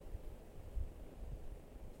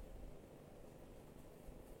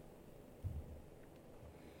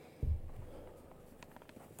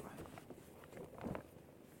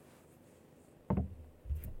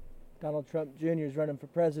Donald Trump Jr. is running for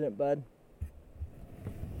president, bud.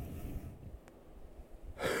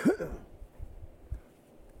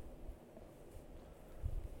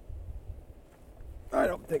 I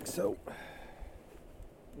don't think so.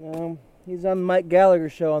 He's on the Mike Gallagher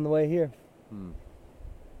show on the way here.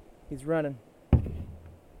 He's running.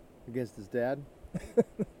 Against his dad?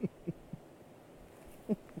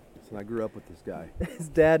 So I grew up with this guy. His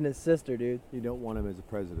dad and his sister, dude. You don't want him as a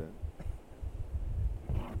president.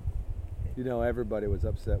 You know, everybody was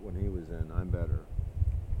upset when he was in. I'm better.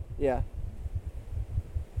 Yeah.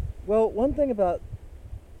 Well, one thing about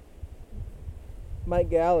Mike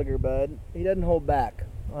Gallagher, bud, he doesn't hold back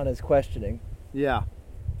on his questioning. Yeah.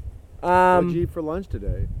 What did you eat for lunch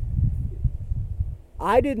today?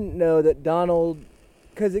 I didn't know that Donald,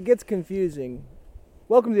 because it gets confusing.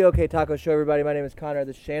 Welcome to the OK Taco Show, everybody. My name is Conrad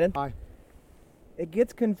and Shannon. Hi. It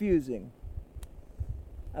gets confusing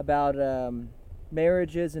about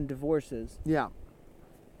marriages and divorces. Yeah.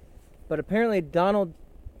 But apparently Donald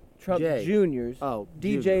Trump J. Jr.'s Junior.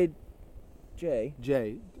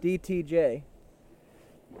 DTJ.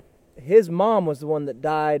 His mom was the one that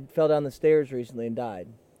died, fell down the stairs recently and died.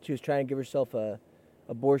 She was trying to give herself a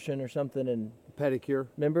abortion or something, and Pedicure.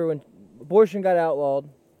 remember when abortion got outlawed?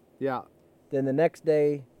 Yeah. Then the next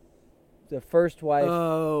day, the first wife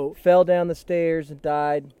Oh. fell down the stairs and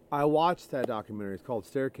died. I watched that documentary. It's called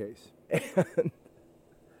Staircase.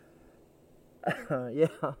 Yeah,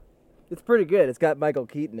 it's pretty good. It's got Michael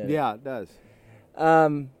Keaton in it. Yeah, it does.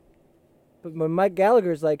 But when Mike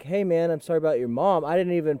Gallagher's like, "Hey man, I'm sorry about your mom," I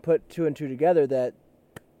didn't even put two and two together that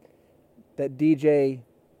DTJ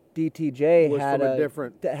Was had from a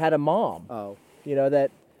different- had a mom. Oh. You know,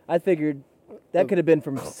 that I figured that could have been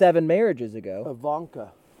from 7 marriages ago.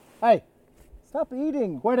 Ivanka. Hey, stop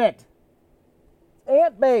eating. Quit it.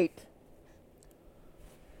 Ant bait.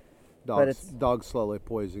 Dog slowly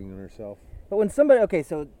poisoning herself. But when somebody, okay,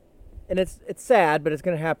 so, and it's sad, but it's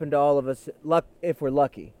going to happen to all of us, if we're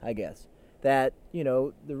lucky, I guess. That, you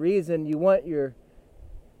know, the reason you want your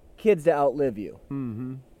kids to outlive you.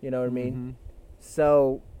 Mm-hmm. You know what I mean?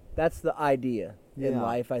 So that's the idea in Yeah.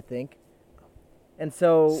 life, I think. And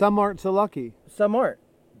so Some aren't so lucky. some aren't.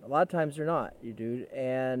 A lot of times they're not, you dude.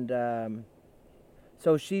 And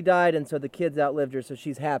so she died, and so the kids outlived her, so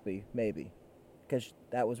she's happy, maybe. Because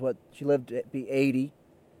that was what she lived to be 80.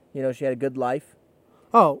 You know, she had a good life.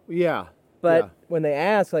 Oh, yeah. But Yeah. when they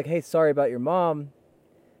ask, like, "Hey, sorry about your mom,"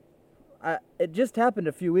 it just happened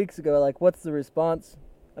a few weeks ago. Like, what's the response?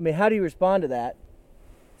 I mean, how do you respond to that?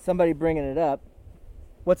 Somebody bringing it up.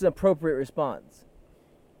 What's an appropriate response?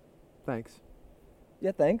 Thanks.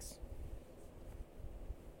 Yeah, thanks.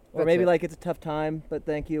 Or That's maybe it. like, "It's a tough time, but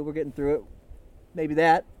thank you. We're getting through it." Maybe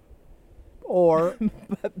that. Or,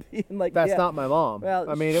 But being like, that's yeah, not my mom. well,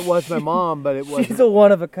 I mean, it was my mom, but it wasn't. she's a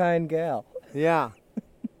one-of-a-kind gal. Yeah.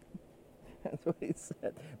 That's what he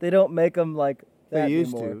said. They don't make them like that They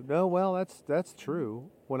used anymore. to. No, well, that's true.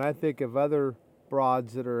 When I think of other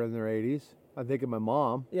broads that are in their 80s, I think of my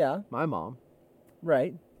mom. Yeah, My mom.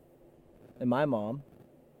 right. And my mom.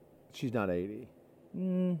 She's not 80.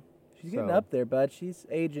 She's getting So- up there, bud. She's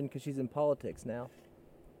aging because she's in politics now.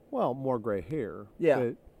 Well, more gray hair. Yeah.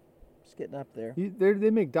 But She's getting up there. they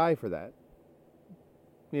make dye for that.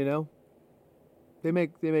 You know? They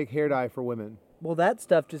make hair dye for women. Well, that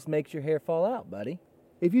stuff just makes your hair fall out, buddy.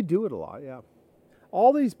 If you do it a lot, yeah.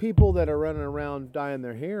 All these people that are running around dyeing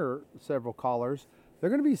their hair several colors, they're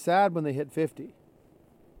going to be sad when they hit 50.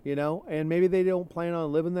 You know? And maybe they don't plan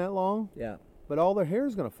on living that long, Yeah. but all their hair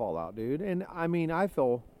is going to fall out, dude. And I mean, I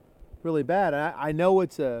feel really bad. I know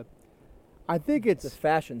I think It's a it's,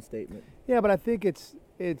 fashion statement. yeah, but I think it's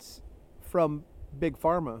from Big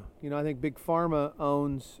Pharma. You know, I think Big Pharma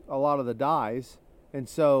owns a lot of the dyes. And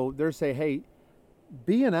so they're saying, hey,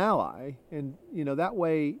 be an ally. And, you know, that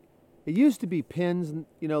way, it used to be pins,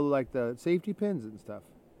 you know, like the safety pins and stuff,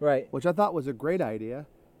 Right. which I thought was a great idea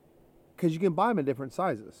because you can buy them in different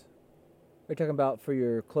sizes. Are you talking about for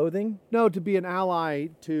your clothing? No, to be an ally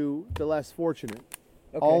to the less fortunate.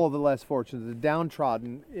 Okay. All of the less fortunate, the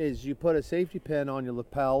downtrodden, is you put a safety pin on your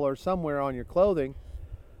lapel or somewhere on your clothing.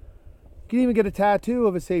 You can even get a tattoo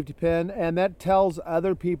of a safety pin, and that tells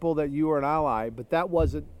other people that you are an ally, but that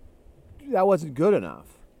wasn't good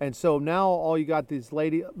enough. And so now all you got these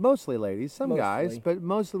ladies, mostly ladies, some guys, Mostly. but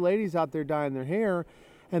most of the ladies out there dyeing their hair,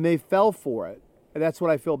 and they fell for it. And that's what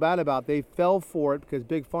I feel bad about. They fell for it because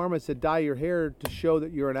Big Pharma said dye your hair to show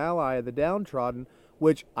that you're an ally of the downtrodden,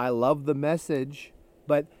 which I love the message,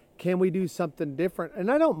 but can we do something different? And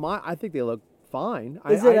I don't mind. I think they look fine.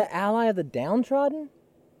 Is it an ally of the downtrodden?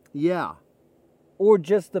 Yeah. Or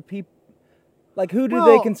just the people? Like, who do they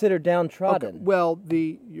Well, consider downtrodden? Okay, well,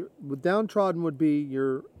 with downtrodden would be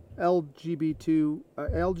your LGBT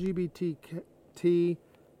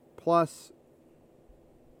plus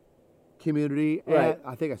community. Right. And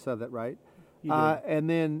I think I said that right. You did. And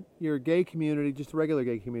then your gay community, just a regular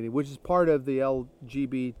gay community, which is part of the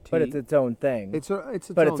LGBT. But it's its own thing. It's its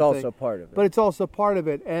but own it's also thing. part of it. But it's also part of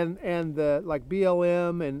it, and the like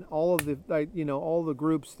BLM and all of the all the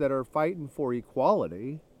groups that are fighting for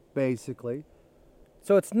equality, basically.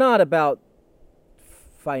 So it's not about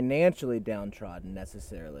financially downtrodden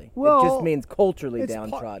necessarily. It Well, just means culturally It's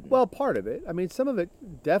downtrodden. part of it. I mean, some of it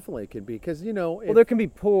definitely could be because well, there can be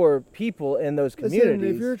poor people in those communities.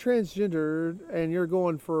 Listen, if you're transgendered and you're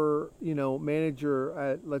going for manager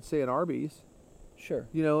at, let's say, an Arby's, sure,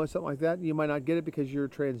 something like that, you might not get it because you're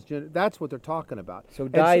transgender. That's what they're talking about. So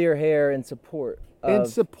dye your hair in support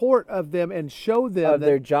of them and show them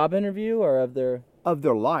their job interview or of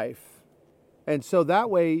their life, and so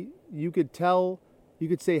that way you could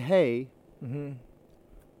say, hey,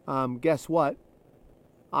 guess what?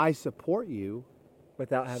 I support you.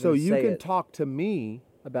 Without having so to you say can it talk to me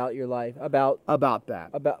about your life, about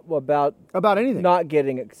that, about anything, not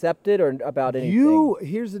getting accepted, or about anything.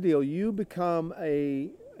 Here's the deal: you become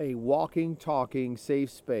a walking, talking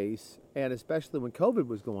safe space, and especially when COVID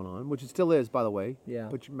was going on, which it still is, by the way. Yeah.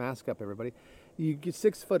 Put your mask up, everybody. You get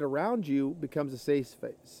 6 foot around you becomes a safe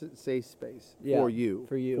space for you,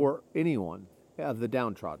 for anyone of the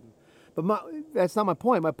downtrodden. But that's not my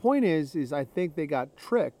point. My point is I think they got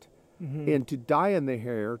tricked into dyeing their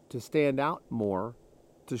hair to stand out more,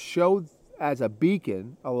 to show as a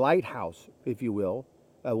beacon, a lighthouse, if you will,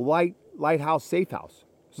 a lighthouse, safe house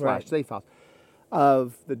 / safe house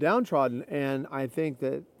of the downtrodden. And I think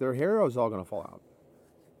that their hair is all going to fall out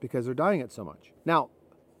because they're dyeing it so much. Now,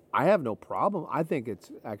 I have no problem. I think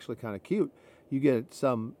it's actually kind of cute. You get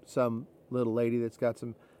some little lady that's got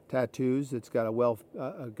some tattoos, that's got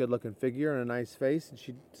a good-looking figure and a nice face, and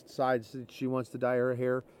she decides that she wants to dye her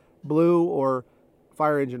hair blue or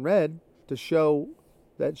fire engine red to show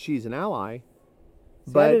that she's an ally.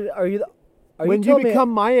 See, but when you become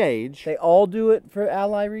my age, they all do it for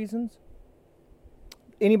ally reasons.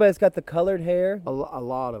 Anybody that's got the colored hair, a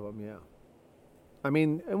lot of them, yeah. I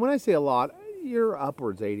mean, and when I say a lot, you're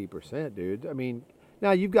upwards 80%, dude. I mean,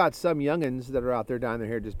 now you've got some youngins that are out there dyeing their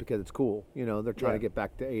hair just because it's cool. They're trying to get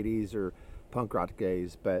back to 80s or punk rock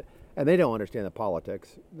days, and they don't understand the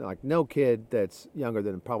politics. Like, no kid that's younger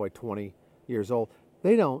than probably 20 years old,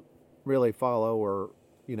 they don't really follow or,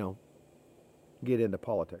 get into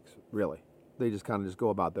politics, really. They just kind of just go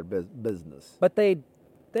about their business. But they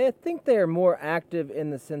think they're more active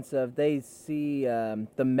in the sense of they see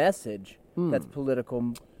the message that's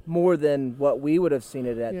political more than what we would have seen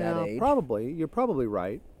it at that age. Probably. You're probably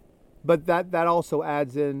right. But that also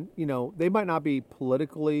adds in, they might not be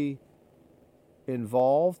politically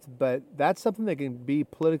involved, but that's something they can be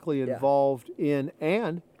politically involved in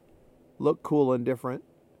and look cool and different.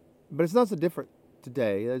 But it's not so different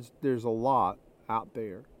today. There's a lot out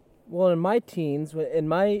there. Well, in my teens, in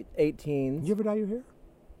my 18s... You ever dye your hair?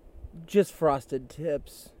 Just frosted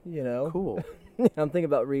tips, Cool. I'm thinking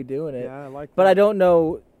about redoing it. Yeah, I like that. But I don't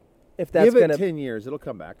know if that's going to... Give it 10 years. It'll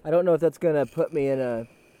come back. I don't know if that's going to put me in a...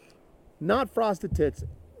 Not frosted tits.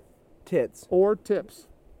 Tits. Or tips.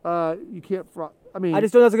 You can't I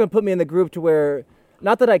just don't know if it's going to put me in the group to where...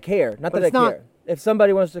 Not that I care. Not that I care. If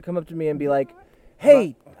somebody wants to come up to me and be like,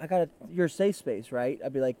 hey, I got your safe space, right?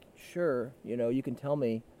 I'd be like, sure, you can tell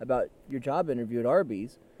me about your job interview at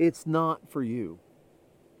Arby's. It's not for you.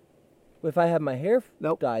 If I have my hair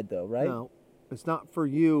dyed, though, right? No, it's not for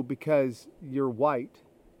you because you're white.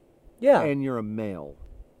 Yeah. And you're a male.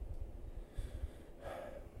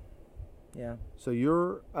 Yeah. So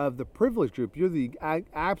you're of the privileged group. You're the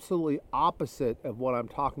absolutely opposite of what I'm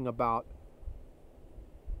talking about.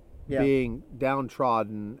 Being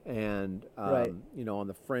downtrodden and on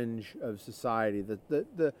the fringe of society.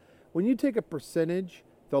 The when you take a percentage,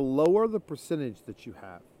 the lower the percentage that you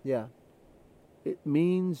have, it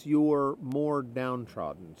means you're more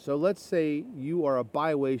downtrodden. So let's say you are a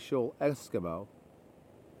biracial Eskimo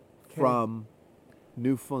from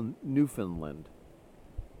Newfoundland.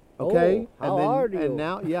 Okay, how are you?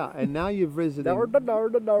 And now you're visiting.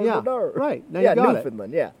 Right. Now you got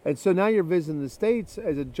Newfoundland. it. And so now you're visiting the States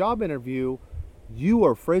as a job interview. You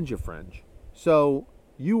are fringe of fringe, so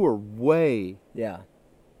you are way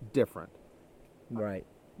different. Right.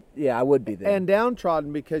 Yeah, I would be there. And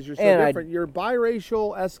downtrodden because you're so different. You're a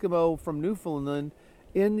biracial Eskimo from Newfoundland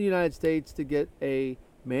in the United States to get a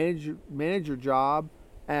manager job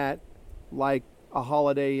at like a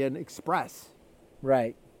Holiday Inn Express.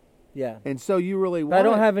 Right. Yeah. And so you really But I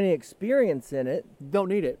don't have any experience in it. don't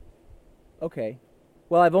need it. Okay.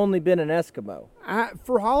 Well, I've only been an Eskimo.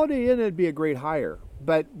 For Holiday Inn, it'd be a great hire.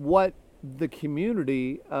 But what the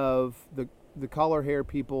community of the color hair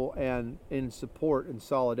people and in support and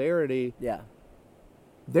solidarity, Yeah.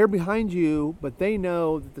 they're behind you, but they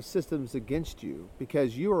know that the system's against you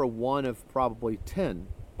because you are one of probably 10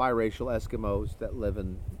 biracial Eskimos that live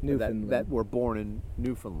in Newfoundland. that were born in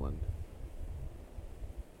Newfoundland.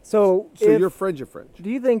 So you're fringe of fringe. Do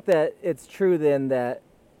you think that it's true then that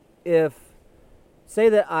if, say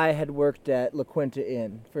that I had worked at La Quinta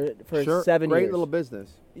Inn for Sure, 7 years. great little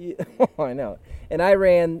business. I know. And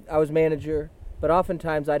I was manager, but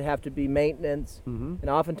oftentimes I'd have to be maintenance, and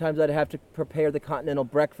oftentimes I'd have to prepare the continental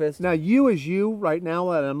breakfast. Now, you as you, right now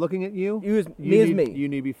that I'm looking at you, me. You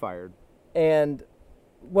need to be fired. And,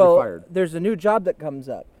 You're well, fired. there's a new job that comes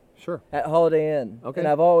up Sure. at Holiday Inn. Okay. And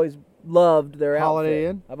I've always loved their Holiday outfit.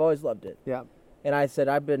 Inn? I've always loved it. Yeah. And I said,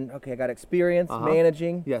 I got experience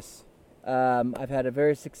managing. Yes. I've had a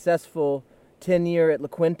very successful 10-year at La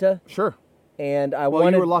Quinta. Sure. And you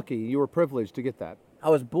were lucky. You were privileged to get that. I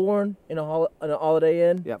was born in a Holiday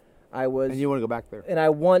Inn. Yep. And you want to go back there. And I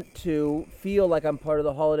want to feel like I'm part of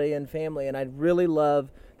the Holiday Inn family, and I'd really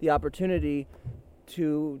love the opportunity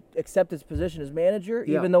to accept this position as manager,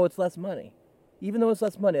 even though it's less money. Even though it's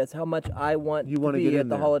less money, that's how much I want to be at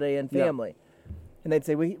the Holiday Inn family. Yeah. And they'd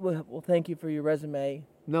say, well, thank you for your resume.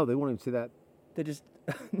 No, they won't even see that. They just...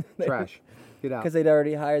 Trash. Get out. Because they'd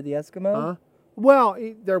already hired the Eskimo? Uh-huh. Well,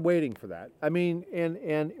 they're waiting for that. I mean,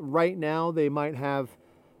 and right now they might have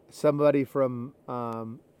somebody from,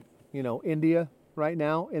 India right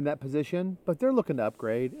now in that position, but they're looking to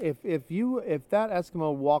upgrade. If that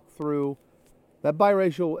Eskimo walked through, that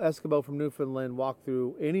biracial Eskimo from Newfoundland walked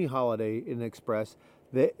through any Holiday Inn Express,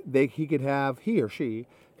 he or she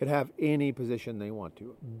could have any position they want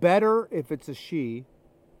to. Better if it's a she.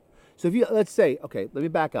 So let's say, okay, let me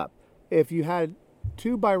back up. If you had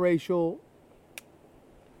two biracial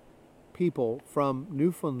people from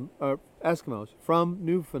Newfoundland, Eskimos from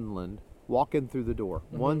Newfoundland walk in through the door.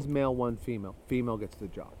 One's male, one female. Female gets the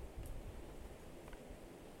job.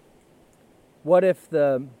 What if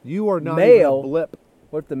the you are not male, even a blip?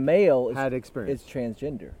 What if the male had experience? Is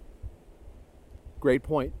transgender? Great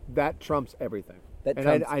point. That trumps everything.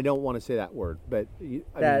 I don't want to say that word, but he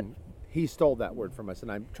stole that word from us,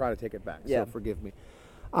 and I'm trying to take it back. Yeah. So forgive me.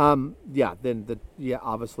 Obviously,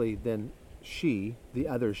 then she, the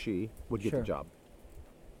other she, would get the job.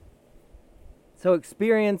 So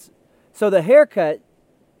experience. So the haircut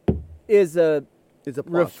is a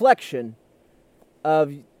reflection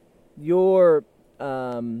of your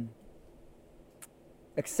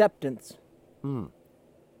acceptance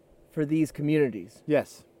for these communities.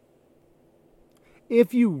 Yes.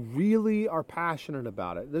 If you really are passionate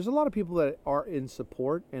about it, there's a lot of people that are in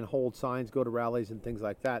support and hold signs, go to rallies and things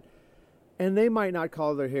like that. And they might not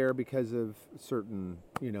color their hair because of certain,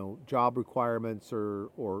 job requirements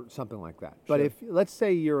or something like that. Sure. But if, let's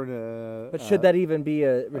say you're in a... But should that even be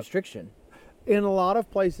a restriction? In a lot of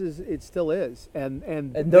places, it still is. And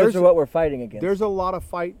those are what we're fighting against. There's a lot of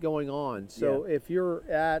fight going on. So if you're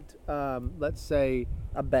at, let's say...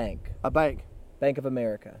 A bank. Bank of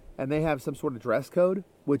America. And they have some sort of dress code,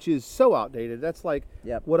 which is so outdated. That's like,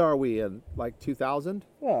 what are we in, like 2000?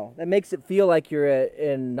 Well, that makes it feel like you're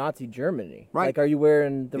in Nazi Germany. Right. Like, are you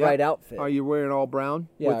wearing the right outfit? Are you wearing all brown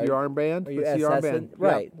with your armband? Are you SS?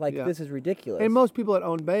 Right. This is ridiculous. And most people that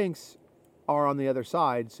own banks are on the other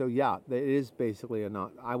side. So, it is basically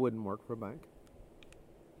I wouldn't work for a bank.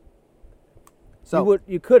 So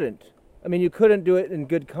you couldn't. I mean, you couldn't do it in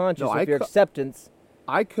good conscience your acceptance...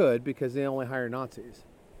 I could because they only hire Nazis.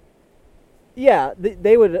 Yeah,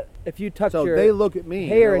 they would if you tucked your they look at me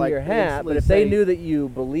hair in your hat, but if they knew that you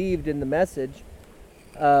believed in the message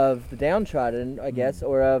of the downtrodden, I guess,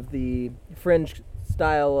 or of the fringe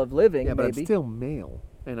style of living, but I'm still male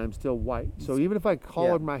and I'm still white. So even if I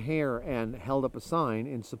collared my hair and held up a sign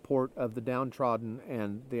in support of the downtrodden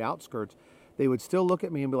and the outskirts, they would still look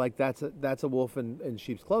at me and be like, "That's a wolf in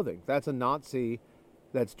sheep's clothing. That's a Nazi."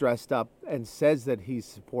 That's dressed up and says that he's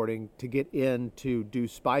supporting to get in to do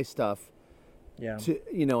spy stuff, to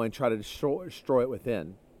and try to destroy it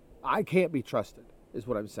within. I can't be trusted, is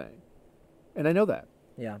what I'm saying, and I know that.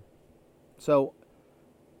 Yeah. So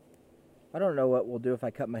I don't know what we'll do if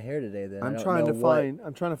I cut my hair today. Then I'm trying to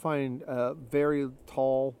find a very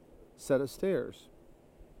tall set of stairs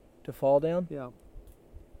to fall down. Yeah.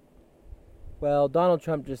 Well, Donald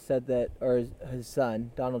Trump just said that, or his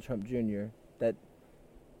son, Donald Trump Jr., that.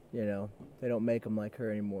 They don't make them like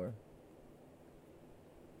her anymore.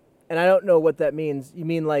 And I don't know what that means. You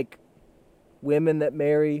mean like women that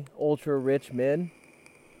marry ultra rich men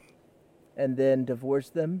and then divorce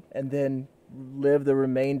them and then live the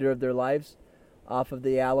remainder of their lives off of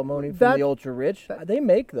the alimony from the ultra rich. They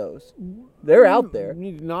make those. They're out there.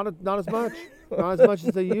 Not as much. Not as much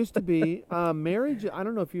as they used to be. Marriage, I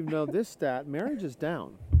don't know if you know this stat, marriage is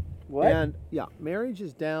down. What? And yeah, marriage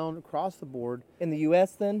is down across the board. In the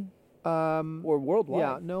U.S. then? Or worldwide?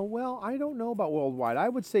 Yeah, no, well, I don't know about worldwide. I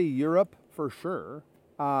would say Europe for sure,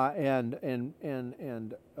 and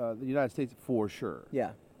the United States for sure.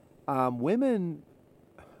 Yeah. Women,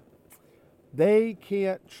 they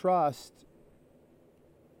can't trust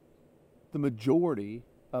the majority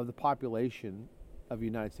of the population of the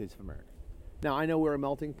United States of America. Now, I know we're a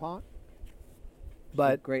melting pot,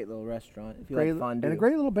 but a great little restaurant if you like fondue. And a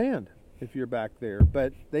great little band if you're back there.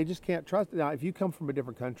 But they just can't trust. Now, if you come from a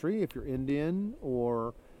different country, if you're Indian,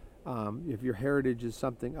 or if your heritage is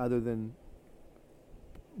something other than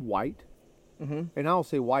white, and I'll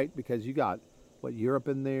say white because you got Europe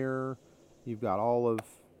in there, you've got all of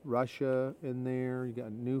Russia in there, you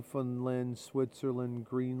got Newfoundland, Switzerland,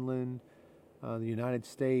 Greenland, the United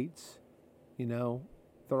States,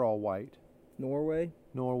 they're all white. Norway,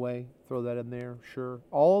 throw that in there, sure.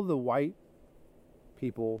 All the white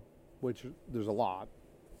people, which there's a lot,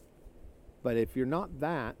 but if you're not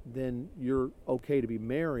that, then you're okay to be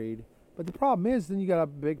married. But the problem is, then you got a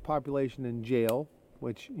big population in jail,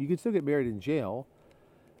 which you can still get married in jail,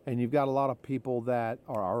 and you've got a lot of people that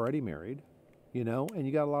are already married, and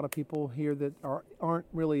you got a lot of people here that aren't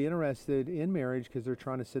really interested in marriage because they're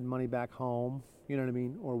trying to send money back home, you know what I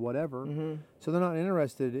mean, or whatever. So they're not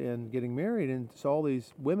interested in getting married, and so all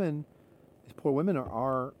these women, these poor women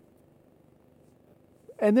are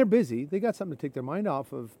and they're busy. They got something to take their mind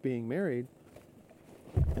off of being married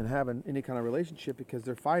and having any kind of relationship because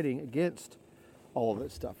they're fighting against all of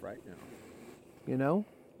this stuff right now.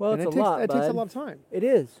 Well, and it takes a lot of time. It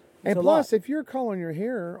is. And plus, if you're calling your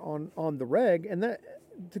hair on the reg, and that,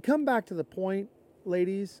 to come back to the point,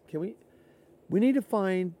 ladies, we need to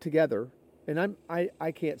find together, and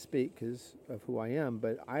I can't speak because of who I am,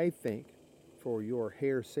 but I think for your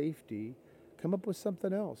hair safety, come up with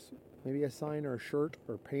something else. Maybe a sign or a shirt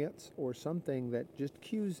or pants or something that just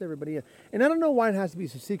cues everybody in. And I don't know why it has to be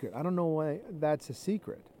so secret. I don't know why that's a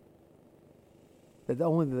secret. That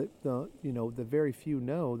only the very few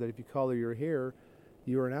know that if you color your hair,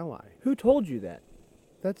 you're an ally. Who told you that?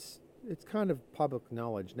 It's kind of public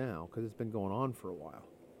knowledge now because it's been going on for a while.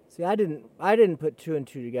 See, I didn't put two and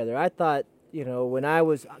two together. I thought, when I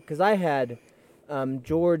was, because I had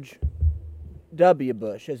George W.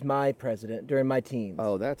 Bush as my president during my teens.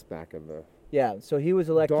 Oh, that's back in the... Yeah, so he was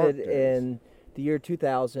elected in the year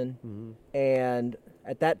 2000, and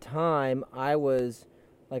at that time, I was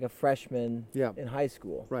like a freshman in high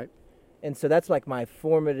school. Right. And so that's like my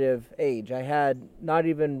formative age. I had not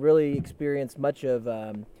even really experienced much of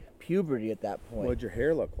puberty at that point. What'd your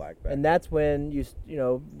hair look like back And that's when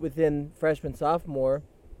within freshman, sophomore,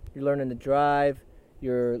 you're learning to drive.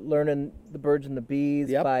 You're learning the birds and the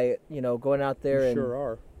bees by, going out there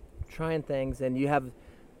and trying things. And you have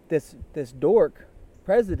this dork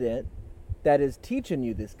president that is teaching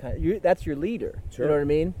you this that's your leader. Sure. You know what I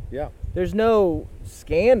mean? Yeah. There's no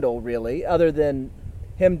scandal really other than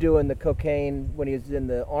him doing the cocaine when he was in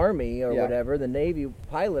the Army or whatever, the Navy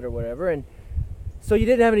pilot or whatever. And so you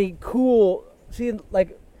didn't have any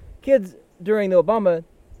like kids during the Obama,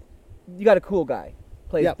 you got a cool guy.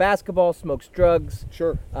 Plays basketball, smokes drugs.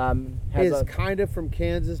 Sure. Is kind of from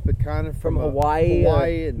Kansas, but kind of from Hawaii.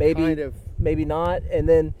 And maybe, kind of... Maybe not.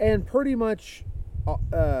 And pretty much,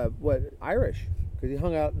 Irish. Because he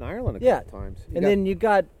hung out in Ireland a couple times. Then you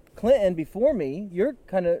got Clinton before me, your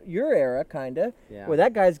era, where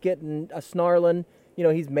that guy's getting a snarling,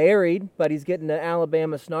 he's married, but he's getting an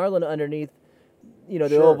Alabama snarling underneath,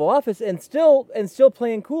 the Oval Office, and still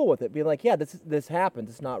playing cool with it, being like, yeah, this happened,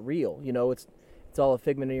 it's not real, it's all a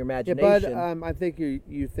figment of your imagination. Yeah, but I think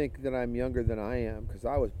you think that I'm younger than I am because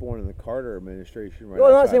I was born in the Carter administration. Right. Well,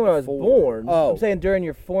 I'm not saying when I was born. Oh. I'm saying during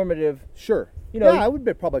your formative. Sure. I would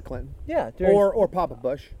be probably Clinton. Yeah. Or Papa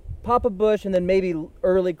Bush. Papa Bush, and then maybe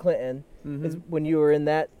early Clinton is when you were in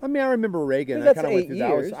that. I mean, I remember Reagan. I kind of went through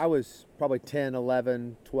that. I was probably 10,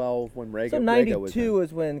 11, 12 when Reagan. So 92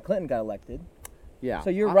 is when Clinton got elected. Yeah. So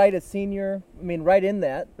you're right as senior. I mean, right in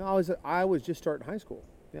that. No, I was just starting high school.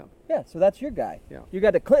 Yeah. Yeah. So that's your guy. Yeah. You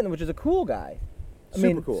got the Clinton, which is a cool guy.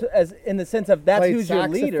 Super cool. So as in the sense of that's Played who's your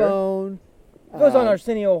leader. Saxophone. Goes on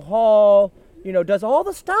Arsenio Hall. Does all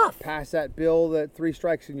the stuff. Pass that bill that 3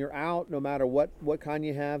 strikes and you're out, no matter what kind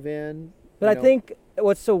you have in. But I think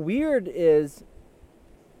what's so weird is,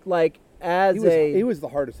 like, he was the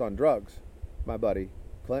hardest on drugs, my buddy.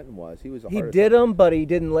 Clinton was. He was a He hard did them, but he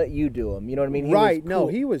didn't let you do them. You know what I mean? He right. was No, cool.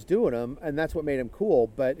 he was doing them, and that's what made him cool,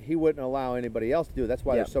 but he wouldn't allow anybody else to do it. That's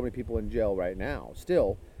why Yeah. there's so many people in jail right now,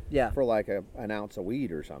 still, Yeah. for like an ounce of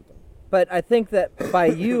weed or something. But I think that by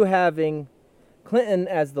you having Clinton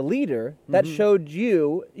as the leader, that showed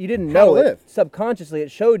you didn't How to know it live. subconsciously.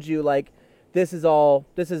 It showed you like this is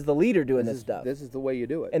the leader doing this stuff. This is the way you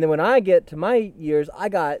do it. And then when I get to my years, I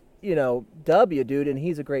got, W, dude, and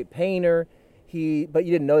he's a great painter. But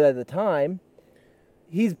you didn't know that at the time.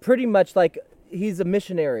 He's pretty much like, he's a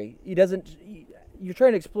missionary. You're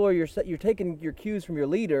trying to explore you're taking your cues from your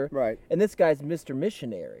leader. Right. And this guy's Mr.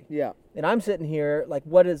 Missionary. Yeah. And I'm sitting here like,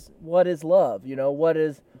 what is love? What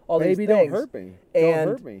is all these Baby, things? don't hurt me. And Don't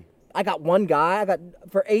hurt me. I got one guy.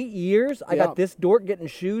 For 8 years, I Yeah. got this dork getting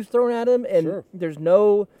shoes thrown at him, and Sure. there's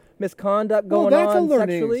no misconduct going that's on a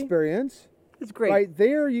learning sexually. experience. It's great. Right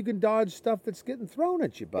there, you can dodge stuff that's getting thrown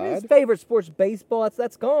at you, His bud. favorite sport's baseball.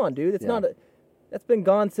 That's gone, dude. It's Yeah. that's been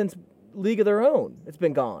gone since League of Their Own. It's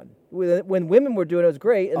been gone. When women were doing it, it was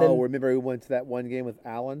great. And then, Remember we went to that one game with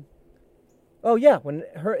Alan? oh yeah, when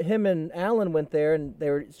him and Alan went there and they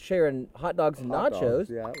were sharing hot dogs and Hot nachos. dogs.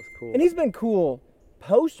 Yeah, that was cool. And he's been cool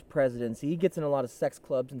post presidency. He gets in a lot of sex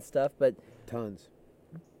clubs and stuff, but Tons.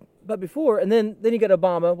 before, and then you got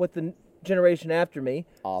Obama with the generation after me.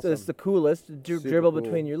 Awesome. So it's the coolest. Super Dribble cool.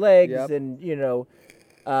 between your legs, Yep. and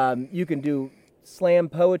you can do slam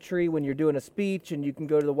poetry when you're doing a speech, and you can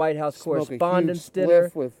go to the White House Smoke a Correspondents' huge Dinner.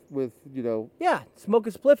 spliff with Yeah, smoke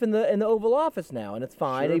a spliff in the Oval Office now, and it's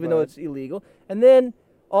fine, Sure, even though bud. it's illegal. And then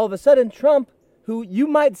all of a sudden, Trump, who you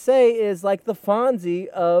might say is like the Fonzie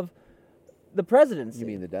of the presidency. you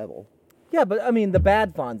mean the devil? Yeah, but I mean the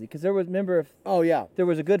bad Fonzie, because Oh yeah. there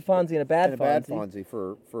was a good Fonzie and a bad And a Fonzie. bad Fonzie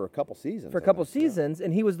for a couple seasons. For a I couple think, yeah. seasons,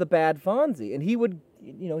 and he was the bad Fonzie. And he would,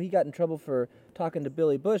 he got in trouble for talking to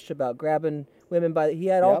Billy Bush about grabbing women by. He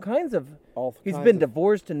had all Yep. kinds of. He's kinds been of-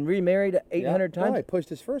 divorced and remarried 800 Yeah. times. No, he pushed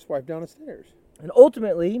his first wife down the stairs. And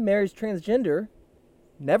ultimately, marries transgender,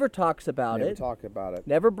 never talks about Never it, talk about it.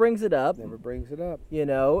 never brings it up, Never brings it up.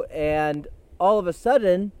 and all of a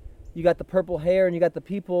sudden, you got the purple hair and you got the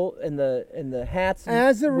people in the hats,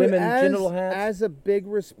 and genital hats. As a big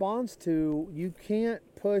response to, you can't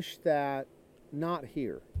push that, not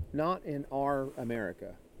here, not in our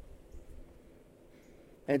America.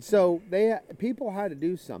 And so people had to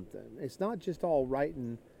do something. It's not just all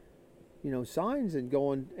writing, signs and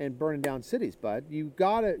going and burning down cities, bud. You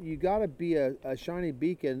gotta be a shiny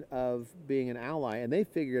beacon of being an ally, and they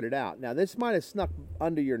figured it out. Now this might have snuck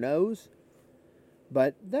under your nose,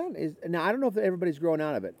 but now I don't know if everybody's growing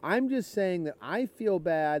out of it. I'm just saying that I feel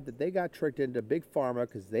bad that they got tricked into Big Pharma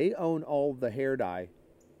because they own all the hair dye.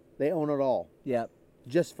 They own it all. Yeah.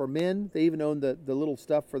 Just for men, they even own the little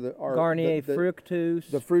stuff for Garnier Fructose,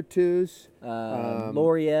 the Fructose,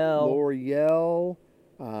 L'Oreal,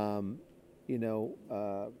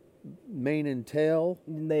 Mane and Tail.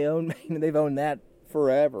 They've owned that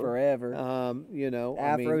forever.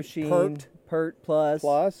 Afro Sheen, Pert Pert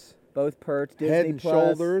Plus, both Perts, Disney Head and Plus.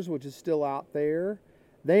 Shoulders, which is still out there.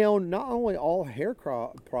 They own not only all hair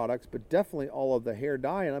products, but definitely all of the hair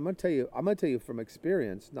dye. And I'm gonna tell you from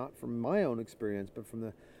experience, not from my own experience, but from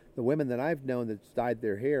the women that I've known that's dyed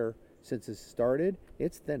their hair since it started.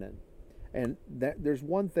 It's thinning, and there's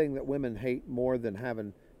one thing that women hate more than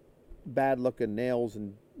having bad looking nails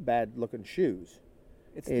and bad looking shoes.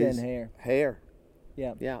 It's thin hair. Hair.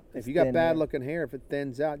 Yeah. Yeah. It's If you got thin bad hair. looking hair, if it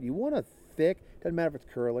thins out, you want a thick. Doesn't matter if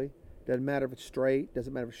it's curly. Doesn't matter if it's straight.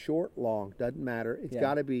 Doesn't matter if it's short, long. Doesn't matter. It's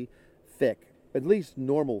got to be thick, at least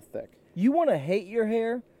normal thick. You want to hate your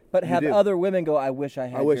hair, but You have do. other women go, "I wish I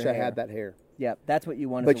had." I wish your I hair." had that hair. Yeah, that's what you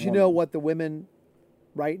want. But as a you know woman. what? The women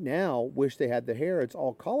right now wish they had the hair. It's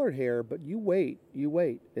all colored hair, but you wait.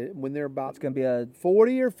 When they're about It's gonna be a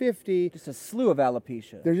 40 or 50, just a slew of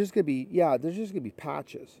alopecia. there's just gonna be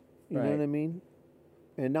patches. You know Right. what I mean?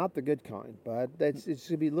 And not the good kind, but it's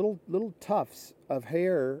gonna be little tufts of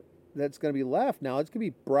hair that's gonna be left. Now it's gonna be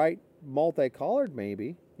bright, multicolored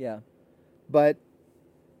maybe, Yeah. but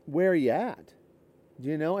where are you at?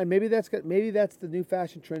 And maybe that's the new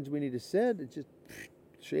fashion trends we need to set. It's just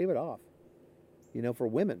shave it off. For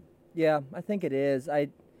women. Yeah, I think it is. I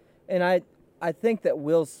think that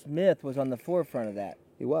Will Smith was on the forefront of that,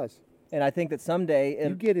 He was. and I think that someday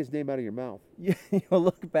You get his name out of your mouth. you'll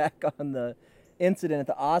look back on the incident at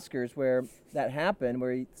the Oscars where that happened,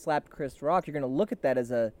 where he slapped Chris Rock. You're going to look at that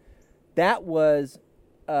as that was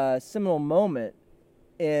a seminal moment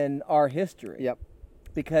in our history. Yep.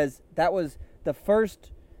 Because that was the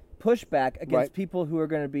first pushback against Right. people who are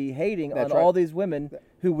going to be hating That's on right. all these women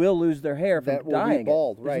who will lose their hair from That will dyeing be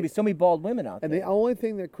bald, it. There's going to right. be so many bald women out And there. the only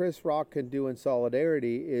thing that Chris Rock can do in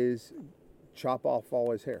solidarity is chop off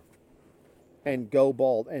all his hair and go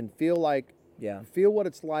bald and feel what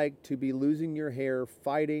it's like to be losing your hair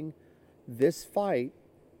fighting this fight,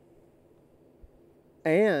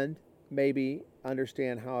 and maybe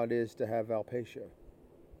understand how it is to have alpaca.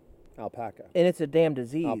 And it's a damn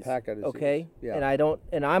disease. Alpaca disease. Okay? Yeah.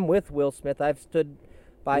 And I'm with Will Smith. I've stood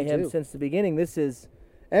by Me him too. since the beginning. This is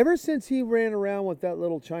Ever since he ran around with that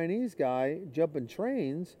little Chinese guy jumping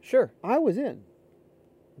trains, sure. I was in.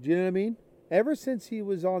 Do you know what I mean? Ever since he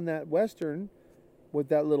was on that Western with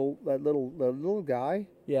that little guy,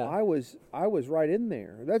 Yeah. I was right in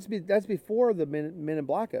there. That's before the Men in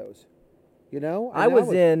Blackos, you know. And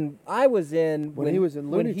I was in when he was in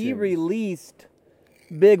Looney when he Tunes. released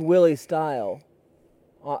Big Willie Style,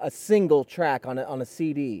 a single track on a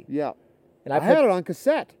CD. Yeah, And I had it on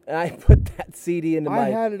cassette. And I put that CD into my. I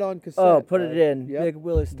had it on cassette. Oh, put it in Yep. Big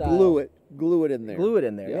Willie Style. Glue it in there. Glue it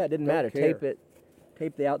in there. Yep. Yeah, it didn't Don't matter. care.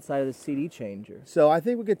 Tape the outside of the CD changer. So I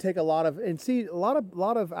think we could take a lot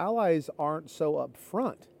of allies aren't so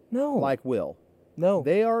upfront No, like Will. no.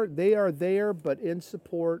 They are there, but in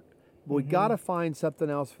support. We got to find something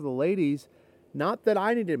else for the ladies. Not that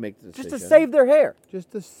I need to make the decision. Just to save their hair. Just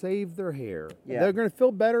to save their hair. Yeah. They're going to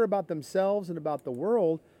feel better about themselves and about the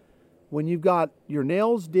world when you've got your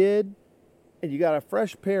nails did and you got a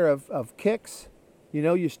fresh pair of kicks. You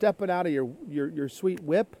know, you're stepping out of your sweet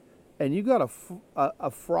whip and you got a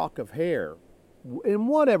frock of hair in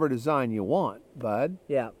whatever design you want, bud.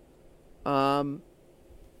 Yeah.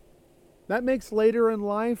 That makes later in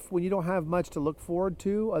life, when you don't have much to look forward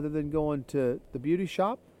to other than going to the beauty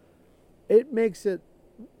shop, it makes it,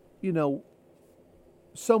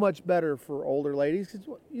 so much better for older ladies.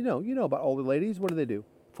 'Cause, you know about older ladies. What do?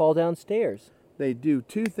 Fall downstairs. They do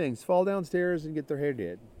two things: fall downstairs and get their hair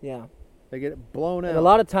did. Yeah. They get it blown out. And a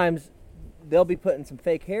lot of times, they'll be putting some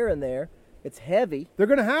fake hair in there. It's heavy. They're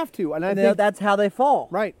going to have to, and I And think that's how they fall.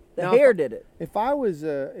 right. The Now, hair did it. If I was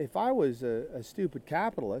a stupid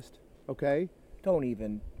capitalist, okay. Don't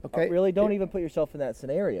even. Okay. Really, don't even put yourself in that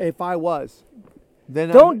scenario. If I was, then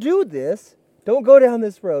Don't do this. Don't go down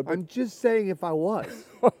this road. I'm just saying, if I was.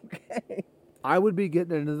 Okay. I would be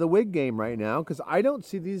getting into the wig game right now because I don't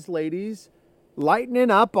see these ladies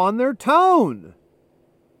lightening up on their tone,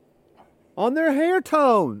 on their hair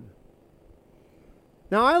tone.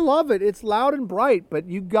 Now, I love it. It's loud and bright, but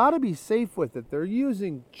you got to be safe with it. They're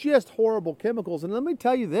using just horrible chemicals. And let me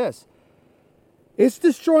tell you this. It's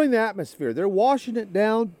destroying the atmosphere. They're washing it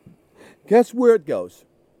down. Guess where it goes?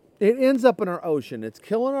 It ends up in our ocean. It's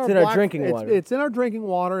killing our It's in our drinking water. It's in our drinking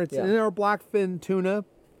water. It's Yeah. in our blackfin tuna.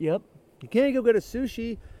 Yep. You can't go get a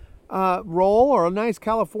sushi roll or a nice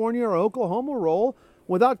California or Oklahoma roll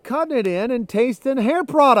without cutting it in and tasting hair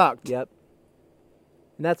product. Yep.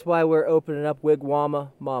 And that's why we're opening up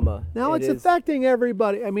Wigwama Mama. Now It it's is affecting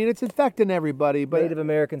everybody. I mean, it's affecting everybody, but Native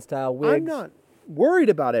American style wigs. I'm not worried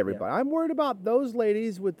about everybody. I'm worried about those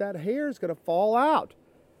ladies with that hair is going to fall out.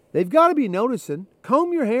 They've got to be noticing.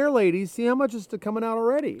 Comb your hair, ladies. See how much is coming out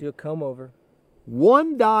already. Do a comb over.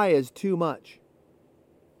 One dye is too much.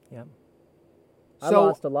 Yeah. I So-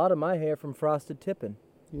 lost a lot of my hair from frosted tipping.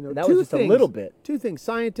 You know, And that was just a little bit. Two things.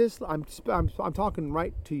 Scientists, I'm talking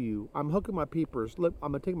right to you. I'm hooking my peepers. Look,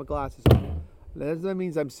 I'm going to take my glasses off. That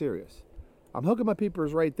means I'm serious. I'm hooking my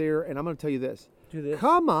peepers right there, and I'm going to tell you this. Do this.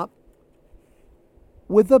 Come up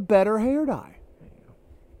with a better hair dye.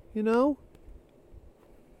 You know?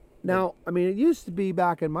 Now, I mean, it used to be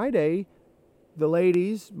back in my day, the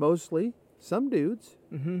ladies, mostly, some dudes,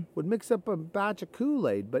 would mix up a batch of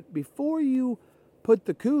Kool-Aid. But before you put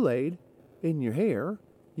the Kool-Aid in your hair,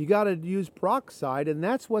 you got to use peroxide, and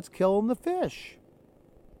that's what's killing the fish.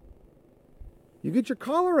 You get your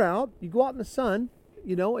collar out, you go out in the sun,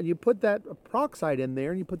 and you put that peroxide in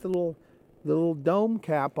there, and you put the little dome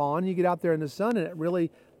cap on. You get out there in the sun, and it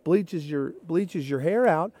really bleaches your hair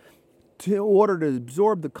out in order to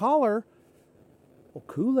absorb the color. Well,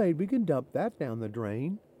 Kool-Aid, we can dump that down the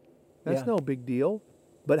drain. That's Yeah. no big deal.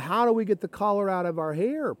 But how do we get the color out of our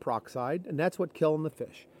hair? Peroxide, and that's what's killing the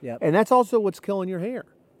fish. Yep. And that's also what's killing your hair.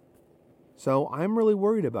 So I'm really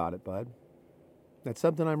worried about it, bud. That's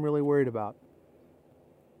something I'm really worried about.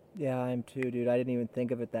 Yeah, I am too, dude. I didn't even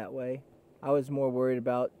think of it that way. I was more worried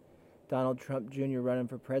about Donald Trump Jr. running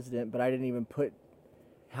for president, but I didn't even put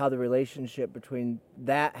how the relationship between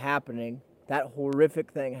that happening, that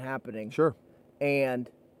horrific thing happening, Sure. and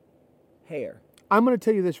hair. I'm going to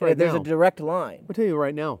tell you this right There's now. a direct line. I'll tell you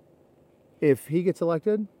right now. If he gets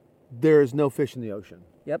elected, there is no fish in the ocean.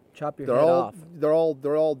 Yep, chop your head off. They're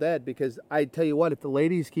all dead, because I tell you what, if the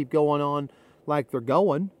ladies keep going on like they're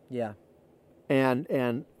going, Yeah.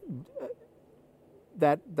 and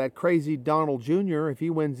that crazy Donald Jr., if he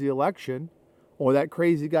wins the election, or that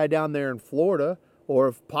crazy guy down there in Florida, or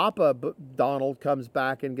if Papa Donald comes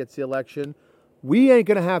back and gets the election, we ain't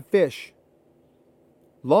gonna have fish.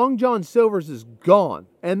 Long John Silver's is gone,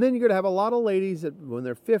 and then you're gonna have a lot of ladies that when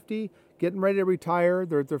they're 50, getting ready to retire,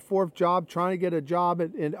 they're at their fourth job, trying to get a job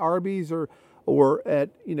at Arby's or at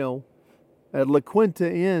La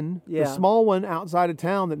Quinta Inn, the small one outside of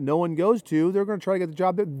town that no one goes to. They're going to try to get the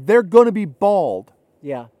job there. They're going to be bald.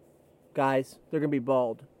 Yeah, guys, they're going to be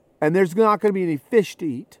bald. And there's not going to be any fish to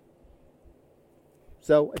eat.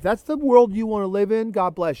 So if that's the world you want to live in,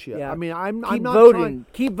 God bless you. Yeah. I mean, I'm not voting. trying.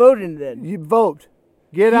 Keep voting then. You vote.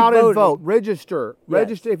 Get out and vote. Register. Yes.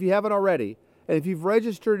 Register if you haven't already. And if you've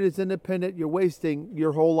registered as independent, you're wasting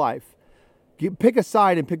your whole life. Pick a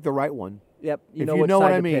side and pick the right one. Yep. You know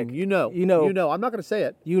what I mean. Pick. You know. I'm not going to say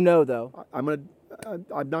it. You know, though. I'm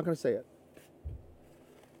not going to say it.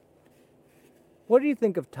 What do you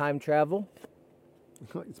think of time travel?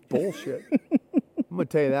 It's bullshit. I'm going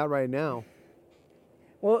to tell you that right now.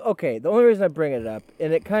 Well, okay. The only reason I bring it up,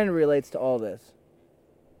 and it kind of relates to all this.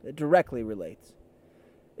 It directly relates.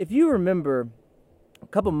 If you remember, a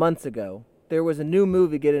couple months ago, there was a new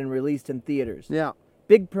movie getting released in theaters. Yeah.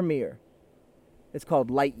 Big premiere. It's called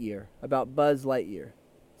Lightyear, about Buzz Lightyear.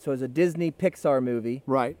 So it's a Disney Pixar movie.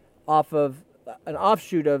 Right. Off of an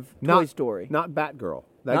offshoot of Toy Story. Not Batgirl.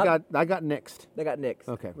 That got nixed. They got nixed.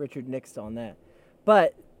 Okay. Richard nixed on that.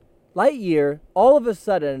 But Lightyear all of a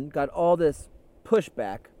sudden got all this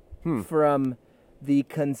pushback from the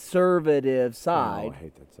conservative side. Oh, I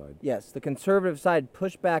hate that side. Yes, the conservative side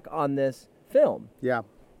pushed back on this film. Yeah.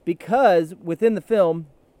 Because within the film,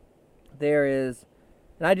 there is,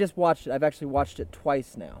 and I just watched it. I've actually watched it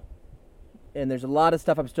twice now. And there's a lot of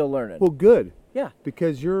stuff I'm still learning. Well, good. Yeah.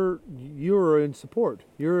 Because you're in support.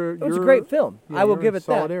 It was a great film. Yeah, I will give it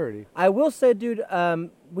solidarity. that. I will say, dude,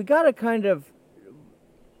 we got to kind of,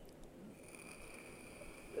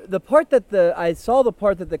 I saw the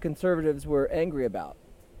part that the conservatives were angry about.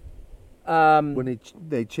 When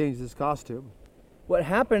they changed his costume. What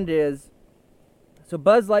happened is, so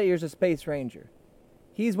Buzz Lightyear's a space ranger.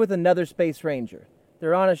 He's with another space ranger.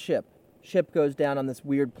 They're on a ship. Ship goes down on this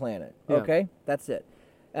weird planet. Yeah. Okay? That's it.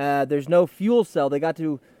 There's no fuel cell. They got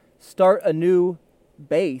to start a new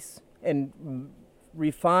base and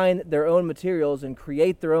refine their own materials and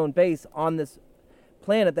create their own base on this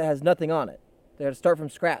planet that has nothing on it. They had to start from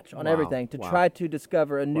scratch on everything to try to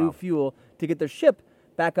discover a new fuel to get their ship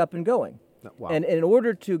back up and going. Wow. And in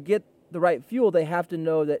order to get the right fuel, they have to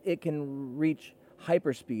know that it can reach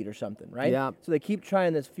hyperspeed or something, right? Yeah. So they keep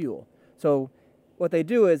trying this fuel. So what they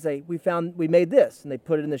do is we made this, and they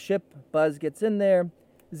put it in the ship. Buzz gets in there,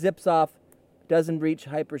 zips off, doesn't reach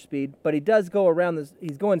hyperspeed, but he does go around this.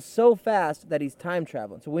 He's going so fast that he's time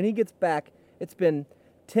traveling. So when he gets back, it's been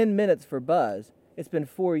 10 minutes for Buzz. It's been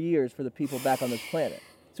 4 years for the people back on this planet.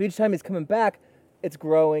 So each time he's coming back, it's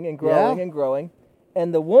growing and growing and growing.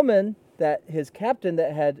 And the woman that his captain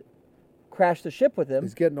that had crashed the ship with him,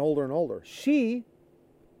 he's getting older and older. She,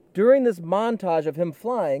 during this montage of him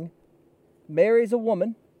flying, marries a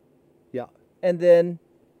woman. Yeah. And then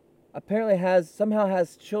apparently somehow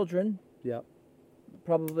has children. Yeah.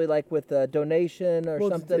 Probably like with a donation or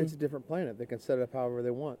something. It's a different planet. They can set it up however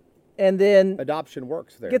they want. And then adoption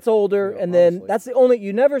works there. Gets older, and then that's the only,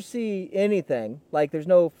 you never see anything, like there's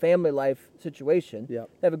no family life situation. Yeah.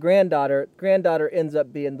 They have a granddaughter. Granddaughter ends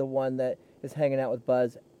up being the one that is hanging out with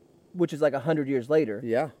Buzz, which is like 100 years later.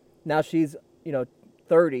 Yeah. Now she's,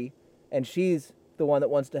 30, and she's the one that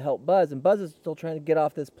wants to help Buzz, and Buzz is still trying to get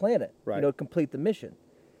off this planet, right. Complete the mission,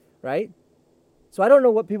 right? So I don't know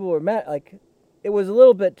what people were mad, like, it was a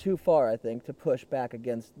little bit too far, I think, to push back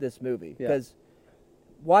against this movie, because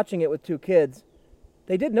watching it with two kids,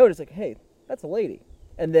 they did notice, like, hey, that's a lady.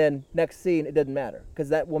 And then next scene, it didn't matter because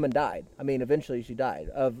that woman died. I mean, eventually she died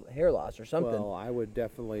of hair loss or something. Well,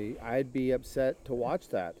 I'd be upset to watch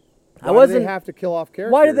that. Why do they have to kill off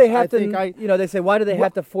characters? Why do they have they say, why do they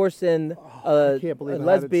have to force in a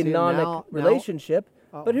lesbian relationship?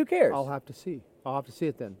 But who cares? I'll have to see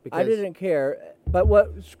it then. Because I didn't care. But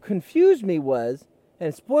what confused me was,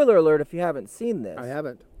 and spoiler alert if you haven't seen this. I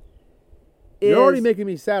haven't. You're already making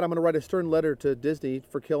me sad. I'm going to write a stern letter to Disney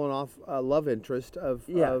for killing off a love interest of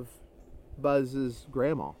Buzz's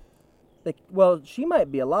grandma. Well, she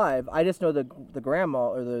might be alive. I just know the grandma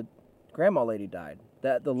or the grandma lady died.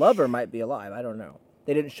 That the lover might be alive. I don't know.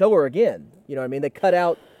 They didn't show her again. You know what I mean? They cut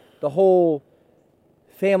out the whole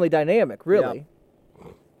family dynamic, really.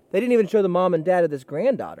 Yeah. They didn't even show the mom and dad of this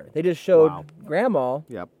granddaughter. They just showed grandma.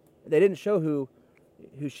 Yep. They didn't show who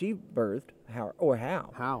she birthed, how.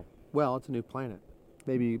 How? Well, it's a new planet.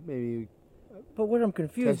 Maybe. But what I'm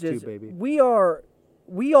confused Test is tube, baby.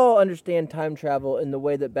 we all understand time travel in the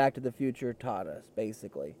way that Back to the Future taught us,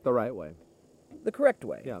 basically. The right way. The correct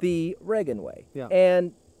way. Yeah. The Reagan way. Yeah.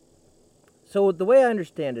 And so the way I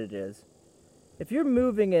understand it is, if you're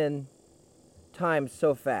moving in time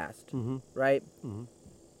so fast, right? Mm-hmm.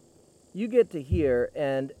 You get to here,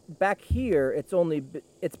 and back here, it's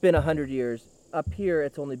been 100 years. Up here,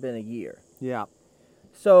 it's only been a year. Yeah.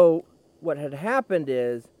 So what had happened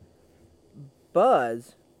is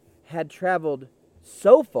Buzz had traveled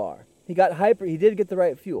so far. He did get the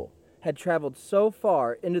right fuel. Had traveled so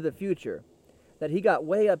far into the future that he got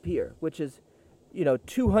way up here, which is,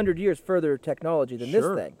 200 years further technology than this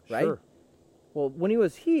thing, right? Sure. Well, when he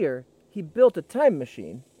was here, he built a time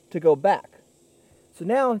machine to go back. So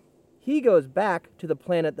now he goes back to the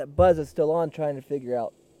planet that Buzz is still on, trying to figure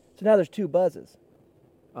out. So now there's two Buzzes.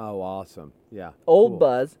 Oh, awesome. Yeah. Old cool.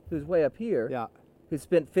 Buzz, who's way up here, Yeah. who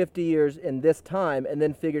spent 50 years in this time and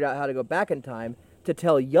then figured out how to go back in time to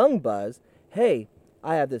tell young Buzz, hey,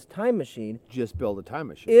 I have this time machine. Just build a time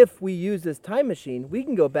machine. If we use this time machine, we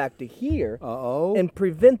can go back to here and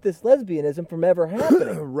prevent this lesbianism from ever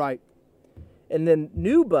happening. Right. And then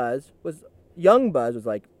young Buzz was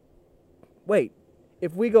like, wait,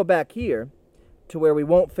 if we go back here to where we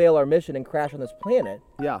won't fail our mission and crash on this planet,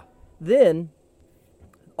 Yeah. then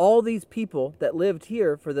all these people that lived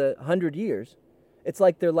here for the 100 years, it's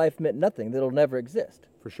like their life meant nothing. That'll never exist.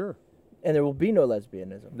 For sure. And there will be no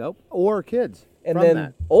lesbianism. Nope. Or kids. And from then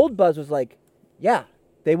that. old Buzz was like, yeah,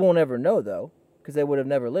 they won't ever know, though, because they would have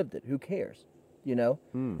never lived it. Who cares?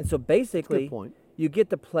 And so basically, Good point. you get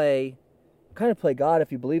to play God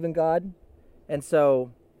if you believe in God. And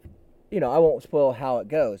so, I won't spoil how it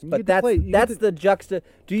goes. But that's the juxta.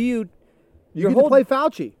 You get to play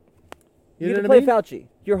Fauci. You get to play Fauci.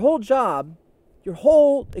 Your whole job, your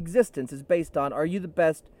whole existence is based on, are you the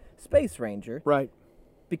best space ranger? Right.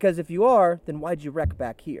 Because if you are, then why'd you wreck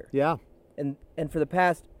back here? Yeah. And for the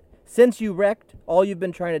past, since you wrecked, all you've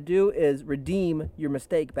been trying to do is redeem your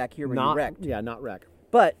mistake back here when you wrecked. Yeah, not wreck.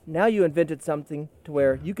 But now you invented something to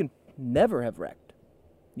where you can never have wrecked.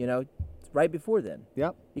 It's right before then.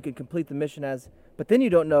 Yep. You can complete the mission but then you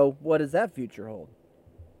don't know what does that future hold.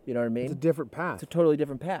 You know what I mean? It's a different path. It's a totally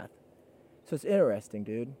different path. So it's interesting,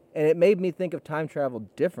 dude. And it made me think of time travel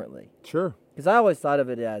differently. Sure. Because I always thought of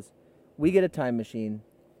it as, we get a time machine,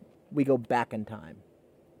 we go back in time.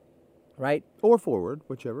 Right? Or forward,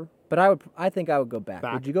 whichever. But I think I would go back.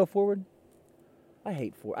 Back. Would you go forward? I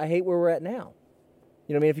hate where we're at now.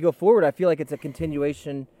 You know what I mean? If you go forward, I feel like it's a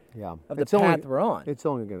continuation of the path we're on. It's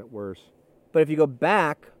only going to get worse. But if you go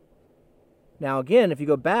back, now again,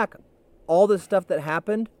 all this stuff that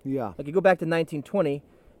happened, like you go back to 1920,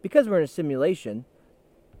 because we're in a simulation,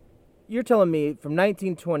 you're telling me from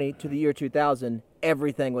 1920 to the year 2000,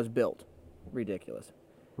 everything was built. Ridiculous.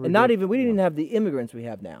 And we didn't even have the immigrants we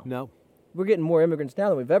have now. No. We're getting more immigrants now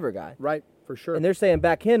than we've ever got. Right, for sure. And they're saying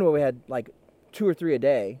back in where we had like 2 or 3 a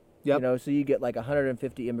day, Yep. so you get like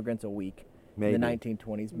 150 immigrants a week Maybe. in the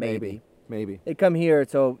 1920s, maybe. Maybe. They come here,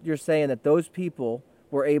 so you're saying that those people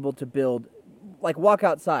were able to build, like walk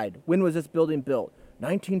outside. When was this building built?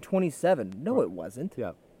 1927. No, it wasn't.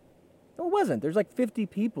 Yeah. No, it wasn't. There's like 50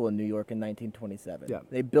 people in New York in 1927. Yeah.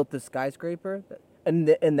 They built this skyscraper, and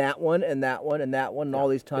that one, and that one, and that one, and all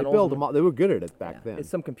these tunnels. They built them all. They were good at it back then. It's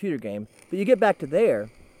some computer game. But you get back to there,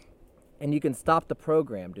 and you can stop the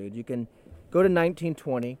program, dude. You can go to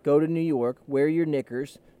 1920, go to New York, wear your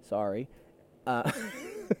knickers. Sorry.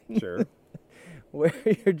 Sure. Wear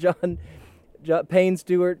your John Payne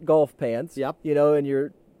Stewart golf pants. Yep. And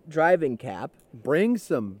your driving cap. Bring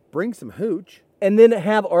some hooch. And then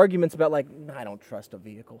have arguments about like, I don't trust a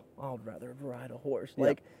vehicle. I'd rather ride a horse. Yep.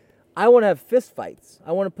 Like, I want to have fist fights.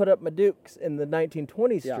 I want to put up my dukes in the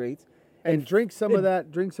 1920s streets. And drink some of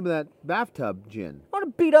that bathtub gin. I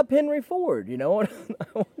want to beat up Henry Ford,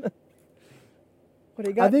 What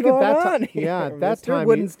do you got I think going at that on time, here, at that Mr. time,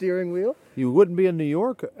 wooden steering wheel. You wouldn't be in New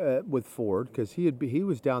York with Ford because he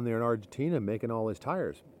was down there in Argentina making all his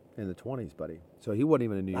tires in the 20s, buddy. So he wasn't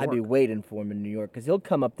even in New York. I'd be waiting for him in New York because he'll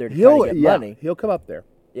come up there to try to get money. He'll come up there.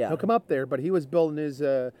 Yeah, he'll come up there. But he was building his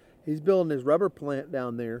rubber plant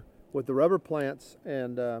down there with the rubber plants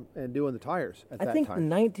and doing the tires at that time. I think the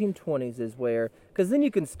 1920s is where, because then you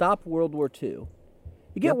can stop World War II.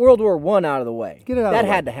 You get World War I out of the way. Get it out that of the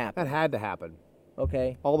way. had to happen. That had to happen.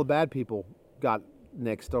 Okay. All the bad people got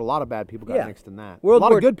nixed. Or a lot of bad people got nixed in that. World a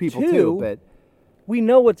lot War of good people II, too, but we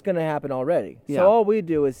know what's going to happen already. Yeah. So all we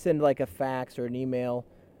do is send like a fax or an email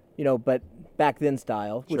but back then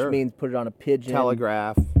style, which Sure. means put it on a pigeon.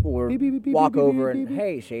 Telegraph. Or Beep, beep, beep, beep, walk beep, over beep, and, beep,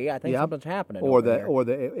 hey, she, I think Yep. something's happening Or over the here. or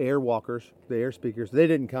the air walkers, the air speakers. They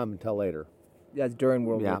didn't come until later. That's during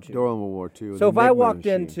World War II. During World War II. So if the I Enigma walked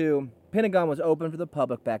machine. into, Pentagon was open for the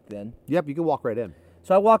public back then. Yep, you can walk right in.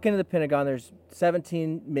 So I walk into the Pentagon, there's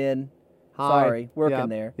 17 men, working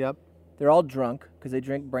there. Yep. They're all drunk because they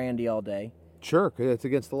drink brandy all day. Sure, 'cause it's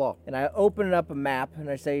against the law. And I open up a map and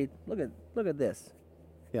I say, look at this.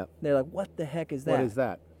 Yep. And they're like, what the heck is that? What is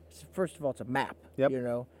that? First of all, it's a map. Yep.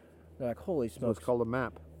 They're like, holy So smokes. it's called a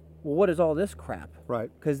map. Well, what is all this crap? Right.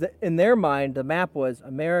 Because in their mind, the map was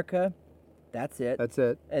America, that's it. That's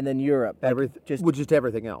it. And then Europe. Like, Everything. Just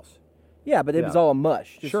everything else. Yeah, but it was all a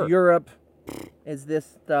mush. Just Sure. Europe is this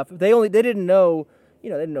stuff. They didn't know, they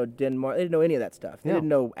didn't know Denmark. They didn't know any of that stuff. They No. didn't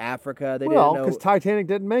know Africa. They Well, didn't know. because Titanic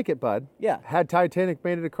didn't make it, bud. Yeah. Had Titanic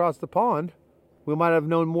made it across the pond, we might have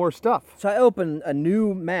known more stuff. So I open a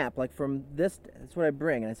new map, like from this. That's what I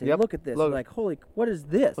bring, and I say, Yep. look at this. Look. I'm like, holy, what is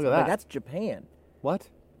this? Look at I'm like, that. that's Japan. What?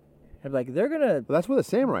 I'm like, they're gonna. Well, that's where the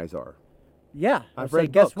samurais are. Yeah. I I've say,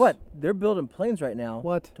 read guess books. what? They're building planes right now.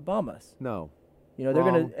 What? To bomb us. No. They're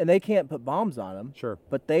Wrong. gonna, and they can't put bombs on them. Sure.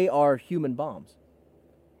 But they are human bombs.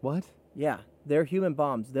 What? Yeah, they're human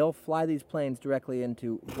bombs. They'll fly these planes directly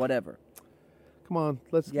into whatever. Come on,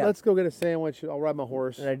 let's Yeah. let's go get a sandwich. I'll ride my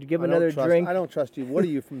horse. And I'd give I don't another trust- drink. I don't trust you. What are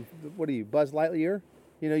you from? What are you, Buzz Lightyear?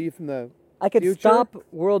 You from the I could future? stop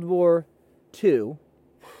World War II.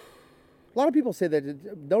 A lot of people say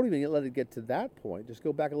that don't even let it get to that point. Just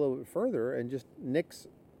go back a little bit further and just nix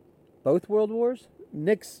Both World Wars?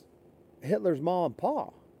 Hitler's mom and pa.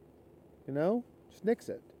 Just nix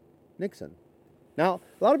it. Nixon. Now,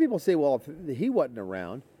 a lot of people say, well, if he wasn't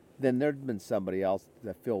around, then there'd been somebody else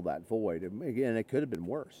that filled that void. And it could have been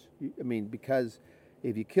worse. Because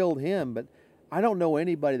if you killed him, but I don't know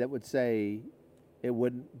anybody that would say it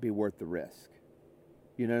wouldn't be worth the risk.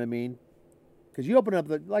 You know what I mean? Because you open up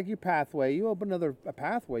your pathway, you open a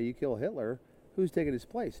pathway, you kill Hitler, who's taking his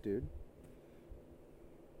place, dude?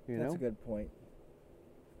 That's a good point.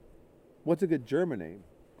 What's a good German name?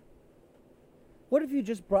 What if you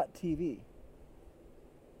just brought TV?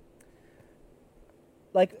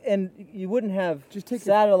 And you wouldn't have Just take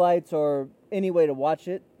satellites or any way to watch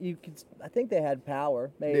it. You could. I think they had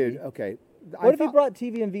power, maybe. Dude, okay. What if you brought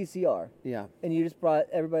TV and VCR? Yeah. And you just brought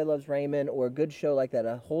Everybody Loves Raymond or a good show like that,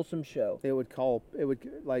 a wholesome show. It would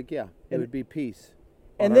be peace.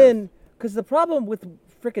 And on then, because the problem with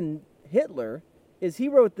frickin' Hitler is he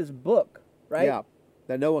wrote this book, right? Yeah,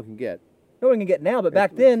 that no one can get. No one can get now, but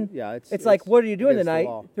back then, it's like, what are you doing against the tonight?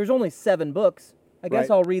 law. There's only 7 books. I guess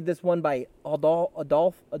Right. I'll read this one by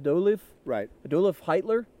Adolf Right.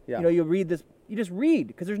 Hitler. Yeah. You read this. You just read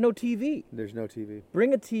because there's no TV. There's no TV.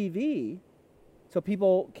 Bring a TV so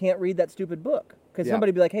people can't read that stupid book. Because Yeah.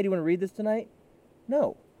 somebody be like, hey, do you want to read this tonight?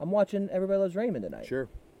 No, I'm watching Everybody Loves Raymond tonight. Sure.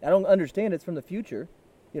 I don't understand. It's from the future.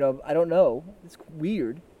 I don't know. It's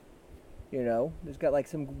weird. There's got like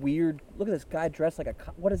some weird. Look at this guy dressed like a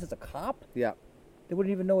cop. What is this? A cop? Yeah. They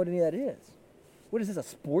wouldn't even know what any of that is. What is this? A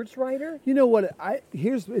sports writer? You know what?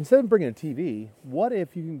 Instead of bringing a TV, what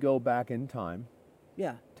if you can go back in time,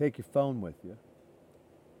 Yeah. take your phone with you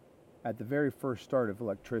at the very first start of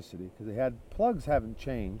electricity, because plugs haven't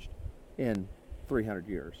changed in 300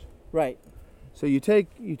 years. Right. So you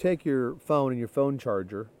take your phone and your phone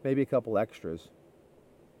charger, maybe a couple extras,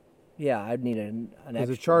 Yeah, I'd need an because the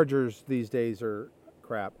extra. chargers these days are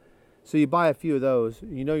crap. So you buy a few of those.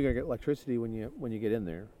 You're gonna get electricity when you get in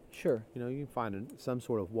there. Sure. You can find some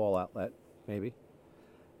sort of wall outlet, maybe.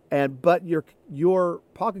 But your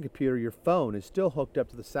pocket computer, your phone, is still hooked up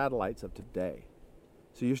to the satellites of today.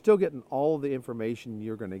 So you're still getting all of the information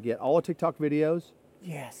you're going to get, all the TikTok videos,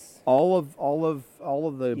 Yes. all of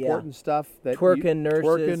the important stuff that Twerking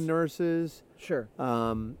nurses. Sure.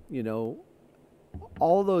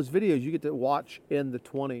 All of those videos you get to watch in the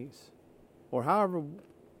 20s, or however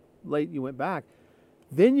late you went back.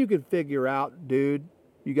 Then you can figure out, dude.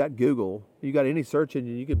 You got Google, you got any search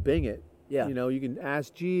engine, you can Bing it. Yeah. You can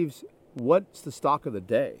ask Jeeves, what's the stock of the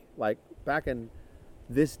day? Like back in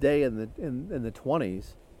this day in the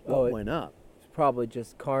 20s, what went up? It's probably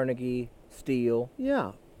just Carnegie, Steel,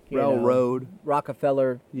 Yeah. you know, Railroad.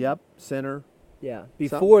 Rockefeller. Yep. Center. Yeah.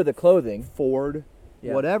 Before the clothing. Ford.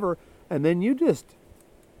 Yeah. Whatever. And then you just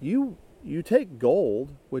you take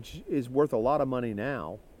gold, which is worth a lot of money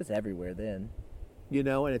now. It's everywhere then.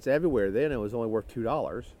 And it's everywhere. Then it was only worth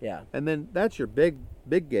 $2. Yeah. And then that's your big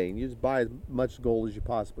gain. You just buy as much gold as you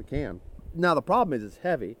possibly can. Now the problem is it's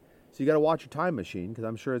heavy, so you got to watch your time machine, because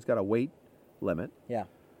I'm sure it's got a weight limit. Yeah.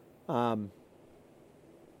 But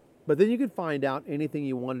then you can find out anything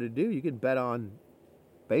you wanted to do. You can bet on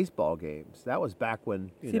baseball games. That was back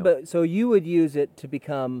when, you See, know. but so you would use it to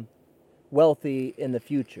become wealthy in the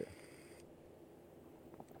future.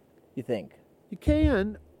 You think? You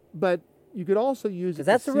can, but you could also use it Because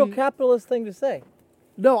that's to a real see- capitalist thing to say.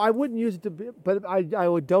 No, I wouldn't use it to be, but I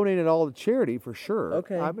would donate it all to charity for sure.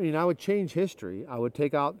 Okay. I mean, I would change history. I would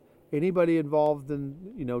take out anybody involved in,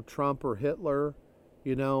 you know, Trump or Hitler,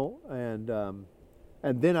 you know,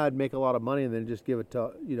 and then I'd make a lot of money and then just give it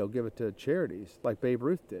to charities like Babe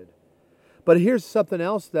Ruth did. But here's something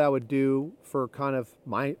else that I would do for kind of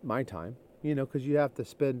my time, you know, because you have to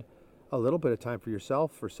spend a little bit of time for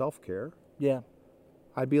yourself for self-care. Yeah.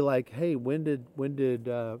 I'd be like, hey, when did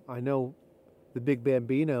I know the Big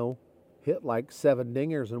Bambino hit like 7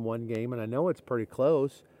 dingers in one game, and I know it's pretty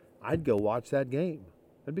close. I'd go watch that game.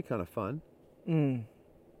 That'd be kind of fun.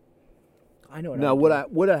 I know what Now,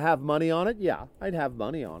 I'm would I have money on it? Yeah, I'd have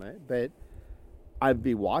money on it, but I'd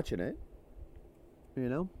be watching it. You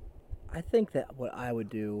know? I think that what I would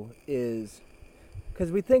do is,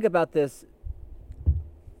 because we think about this,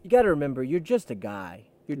 you got to remember, you're just a guy.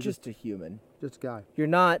 You're just a human. Just a guy. You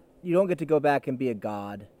don't get to go back and be a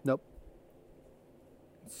god. Nope.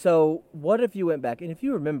 So what if you went back, and if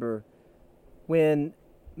you remember, when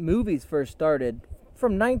movies first started,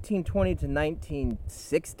 from 1920 to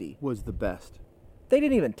 1960, Was the best. they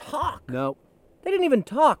didn't even talk. Nope. They didn't even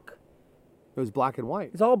talk. It was black and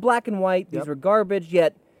white. It's all black and white. These Yep. were garbage,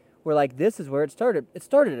 yet we're like, this is where it started. It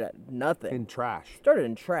started at nothing. In trash. Started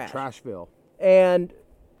in trash. Trashville. And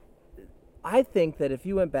I think that if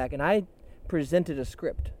you went back and I presented a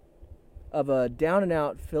script of a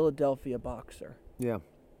down-and-out Philadelphia boxer Yeah.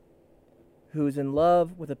 who's in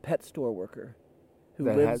love with a pet store worker who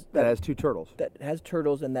That has 2 turtles. that has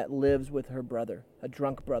turtles and that lives with her brother, a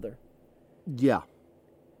drunk brother. Yeah.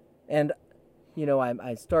 And, you know, I'm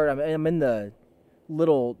in the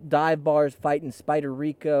little dive bars fighting Spider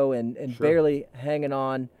Rico and Sure. barely hanging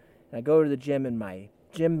on. And I go to the gym and my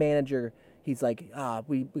gym manager, he's like,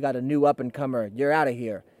 we got a new up-and-comer. You're out of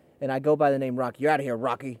here. And I go by the name Rocky. You're out of here,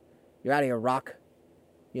 Rocky. You're out of here, Rock.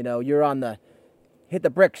 You know, you're on the, hit the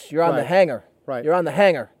bricks. You're on the Right. hanger. Right. You're on the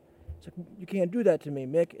hanger. It's like, you can't do that to me,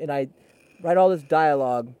 Mick. And I write all this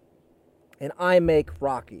dialogue, and I make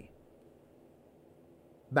Rocky.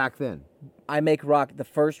 Back then. I make Rocky, the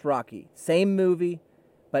first Rocky. Same movie,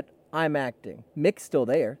 but I'm acting. Mick's still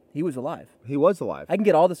there. He was alive. He was alive. I can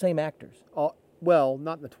get all the same actors. Well,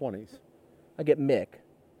 not in the 20s. I get Mick.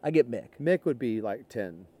 Mick would be like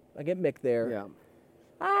 10. I get Mick there. Yeah.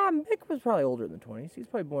 Mick was probably older than the 20s. He's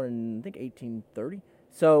probably born in, I think, 1830.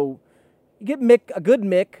 So you get Mick, a good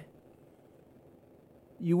Mick.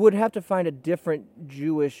 You would have to find a different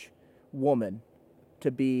Jewish woman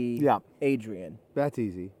to be Yeah. Adrian. That's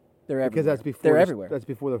easy. They're everywhere. Because that's before they're the- everywhere. That's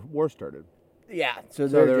before the war started. Yeah, so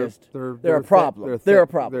So they're a problem. Thick. They're a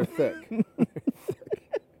problem. They're thick.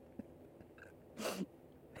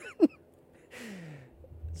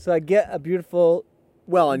 So I get a beautiful.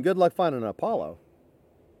 Well, and good luck finding an Apollo.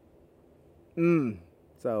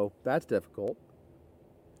 So that's difficult.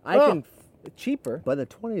 I can cheaper. But the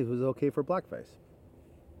 20s was okay for blackface.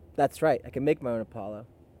 That's right. I can make my own Apollo.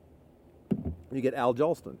 You get Al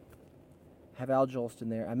Jolson. Have Al Jolson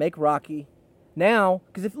there. I make Rocky. Now,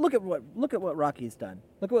 because if look at what Rocky has done.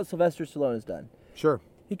 Look at what Sylvester Stallone has done. Sure.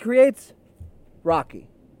 He creates Rocky.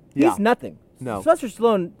 He's Yeah. nothing. No. Sylvester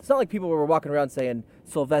Stallone. It's not like people were walking around saying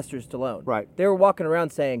Sylvester Stallone. Right. They were walking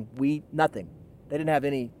around saying nothing. They didn't have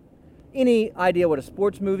any idea what a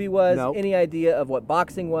sports movie was. No. Any idea of what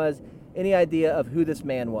boxing was. Any idea of who this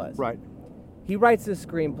man was. Right. He writes this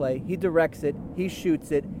screenplay. He directs it. He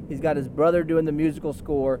shoots it. He's got his brother doing the musical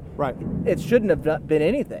score. Right. It shouldn't have been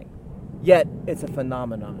anything. Yet, it's a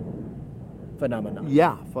phenomenon.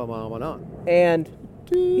 Yeah, phenomenon. And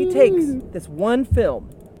he takes this one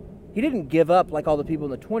film. He didn't give up like all the people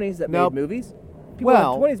in the 20s that Nope. made movies. People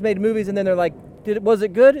Well- in the 20s made movies and then they're like, was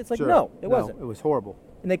it good? It's like, Sure. no, it wasn't. It was horrible.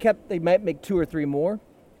 And they might make 2 or 3 more.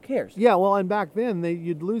 Who cares? Yeah, well, and back then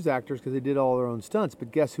you'd lose actors because they did all their own stunts.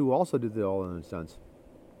 But guess who also did all their own stunts?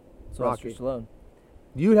 Sylvester Rocky. Stallone.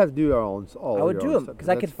 You'd have to do all I would your do own them stuff, because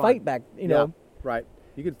I that's could fine. fight back, you know. Yeah, right.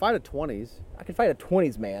 You could fight a 20s. I could fight a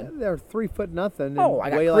 20s man. They're 3 foot nothing. Oh, and I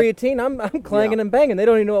got weigh like- creatine. I'm clanging Yeah. and banging. They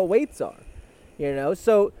don't even know what weights are. You know,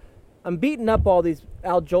 so I'm beating up all these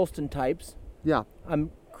Al Jolson types. Yeah.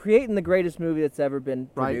 I'm creating the greatest movie that's ever been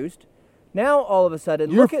Right. produced. Now all of a sudden,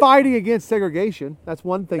 You're look at fighting against segregation. That's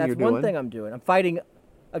one thing that's you're doing. one thing I'm doing. I'm fighting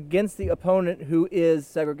against the opponent who is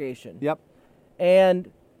segregation. Yep.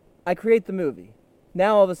 And I create the movie.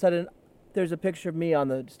 Now all of a sudden, there's a picture of me on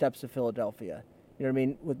the steps of Philadelphia. You know what I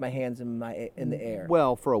mean? With my hands in the air.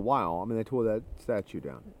 Well, for a while. I mean, they tore that statue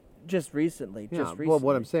down. Just recently. Yeah, Just recently. well,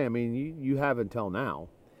 what I'm saying, I mean, you have until now.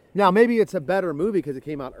 Now, maybe it's a better movie because it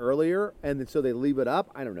came out earlier, and so they leave it up.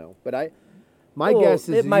 I don't know, but my guess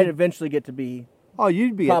is it might eventually get to be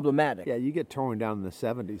you'd be problematic. You get torn down in the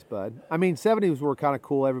 70s, bud. I mean, 70s were kind of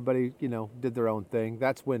cool. Everybody, did their own thing.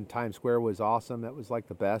 That's when Times Square was awesome. That was like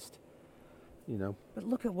the best, But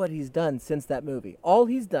look at what he's done since that movie. All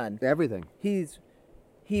he's done. Everything. He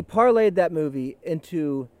parlayed that movie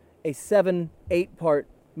into a 7-8 part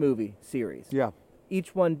movie series. Yeah.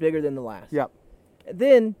 Each one bigger than the last. Yeah.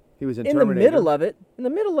 Then he was in the middle of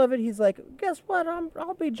it, he's like, guess what?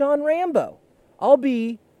 I'll be John Rambo. I'll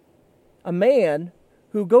be a man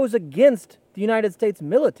who goes against the United States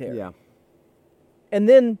military. Yeah. And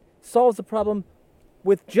then solves the problem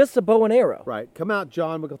with just a bow and arrow. Right. Come out,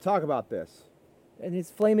 John. We'll talk about this. And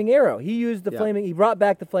his flaming arrow. He used he brought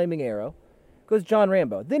back the flaming arrow. Goes John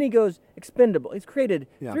Rambo. Then he goes expendable. He's created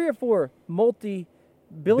 3 or 4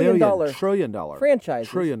 multi-billion-dollar trillion-dollar franchises.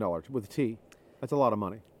 $1 trillion with a T. That's a lot of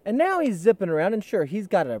money. And now he's zipping around, and sure, he's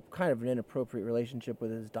got a kind of an inappropriate relationship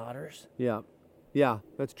with his daughters. Yeah. Yeah,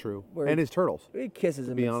 that's true. Where and his turtles. He kisses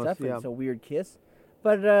them and honest, stuff. It's a weird kiss.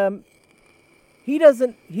 But he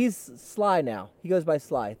doesn't, he's Sly now. He goes by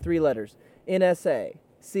Sly. 3 letters. NSA,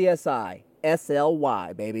 CSI,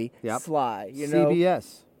 SLY, baby. Yep. Sly.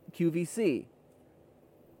 CBS. QVC,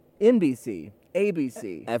 NBC,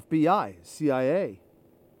 ABC, FBI, CIA.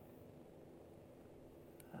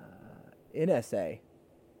 NSA,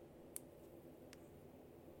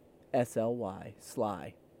 SLY,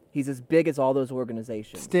 Sly. He's as big as all those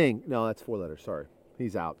organizations. Sting. No, that's 4 letters. Sorry.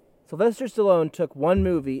 He's out. Sylvester Stallone took one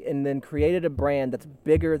movie and then created a brand that's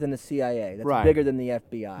bigger than the CIA, that's bigger than the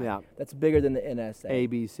FBI, that's bigger than the NSA.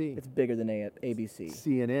 ABC. It's bigger than ABC.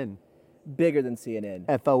 CNN. Bigger than CNN.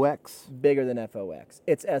 FOX. Bigger than FOX.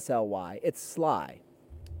 It's SLY. It's Sly.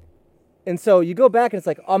 And so you go back and it's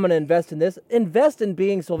like, I'm going to invest in this. Invest in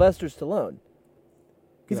being Sylvester Stallone.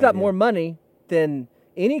 He's got more money than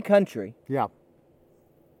any country. Yeah.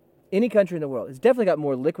 Any country in the world. He's definitely got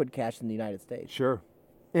more liquid cash than the United States. Sure.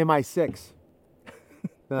 MI6.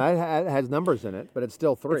 Now, that has numbers in it, but it's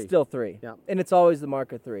still 3. It's still 3. Yeah. And it's always the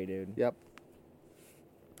mark of 3, dude. Yep.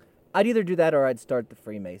 I'd either do that or I'd start the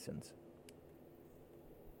Freemasons.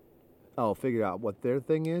 Oh, figure out what their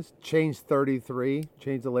thing is. Change 33.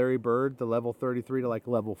 Change the Larry Bird, the level 33 to like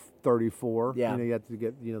level 34. Yeah. You have to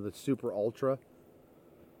get, the super ultra.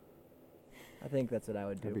 I think that's what I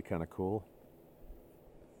would do. That'd be kind of cool.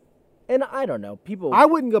 And I don't know, people. I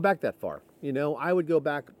wouldn't go back that far. I would go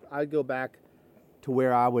back. I'd go back to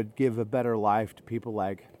where I would give a better life to people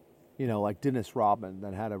like, like Dennis Rodman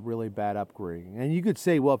that had a really bad upbringing. And you could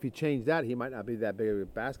say, well, if you change that, he might not be that big of a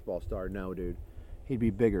basketball star. No, dude, he'd be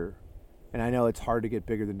bigger. And I know it's hard to get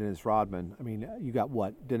bigger than Dennis Rodman. I mean, you got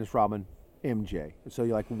what? Dennis Rodman, MJ. So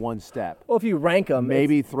you're like one step. Well, if you rank them,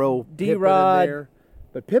 maybe throw D-Rod. Pippen in there.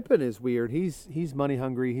 But Pippen is weird. He's money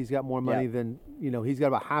hungry. He's got more money than, he's got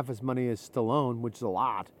about half as money as Stallone, which is a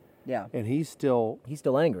lot. Yeah. And he's still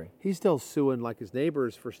angry. He's still suing like his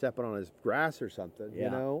neighbors for stepping on his grass or something,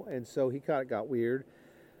 Yeah. And so he kind of got weird.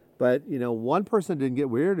 But, one person didn't get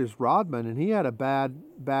weird is Rodman, and he had a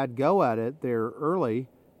bad go at it there early.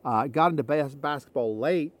 Got into basketball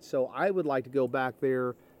late, so I would like to go back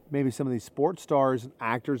there, maybe some of these sports stars and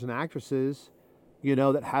actors and actresses,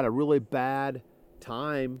 that had a really bad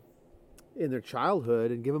time in their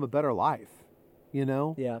childhood and give them a better life, Yeah.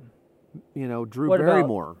 Drew What about-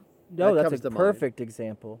 Barrymore. No, That that's comes a to perfect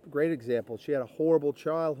example. Great example. She had a horrible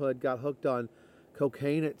childhood, got hooked on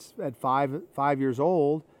cocaine at 5 years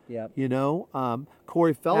old. Yeah.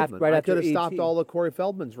 Corey Feldman. right I after could have stopped E.T. all of Corey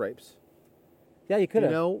Feldman's rapes. Yeah, you could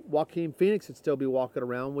have. Joaquin Phoenix would still be walking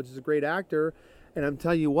around, which is a great actor. And I'm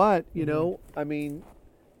telling you what, I mean,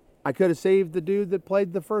 I could have saved the dude that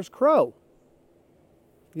played the first Crow.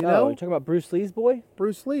 You're talking about Bruce Lee's boy?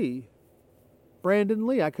 Bruce Lee. Brandon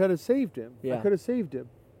Lee. I could have saved him. Yeah. I could have saved him.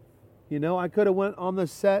 I could have went on the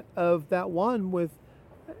set of that one with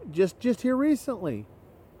just here recently.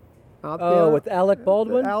 With Alec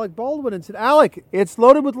Baldwin? Alec Baldwin, and said, Alec, it's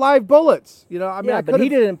loaded with live bullets. I mean, yeah, I but he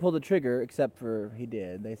didn't pull the trigger, except for he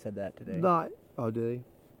did. They said that today. Did he?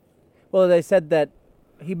 Well, they said that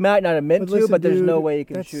he might not have meant to, but there's no way he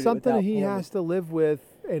can shoot it. That's something he pulling has to live with,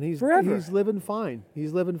 and he's living fine.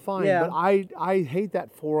 He's living fine. Yeah. But I hate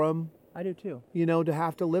that for him. I do too. To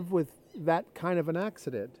have to live with that kind of an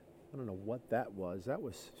accident. I don't know what that was. That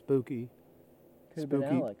was spooky. Could have been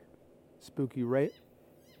Alec. Spooky, right?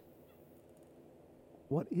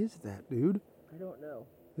 What is that, dude? I don't know.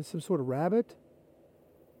 Is this some sort of rabbit?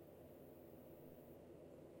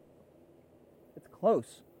 It's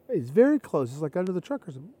close. It's very close. It's like under the truck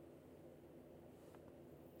or something.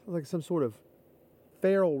 like some sort of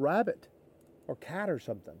feral rabbit or cat or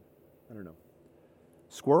something. I don't know.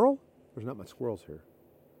 Squirrel? There's not much squirrels here.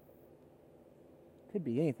 Could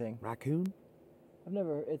be anything. Raccoon? I've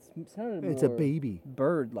never. It's sounded It's more a baby.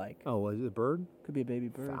 bird-like. Oh, is it a bird? Could be a baby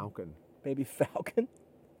bird. Falcon. Baby falcon.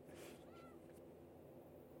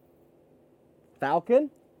 Falcon?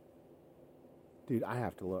 Dude, I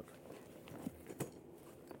have to look.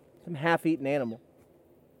 Some half-eaten animal.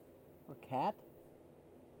 Or cat?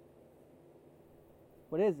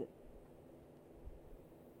 What is it?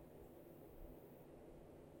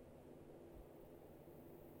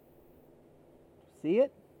 See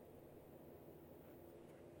it?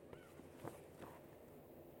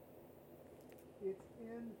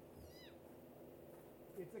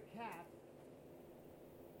 It's a cat.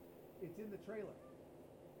 It's in the trailer.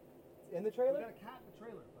 It's in the trailer? We got a cat in the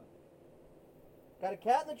trailer, bud. Got a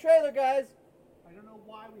cat in the trailer, guys. I don't know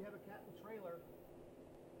why we have a cat in the trailer.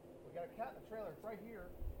 We got a cat in the trailer. It's right here.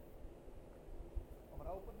 I'm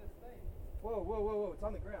gonna open this thing. Whoa, whoa, whoa, whoa. It's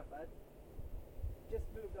on the ground, bud. Just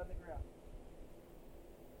moved on the ground.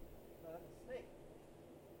 No, that's a snake.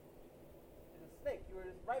 It's a snake. You were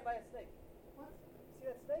just right by a snake. What? You see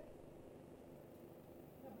that snake?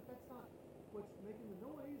 Yeah, but that's not what's making the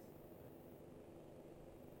noise.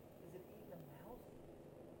 Is it eating a mouse?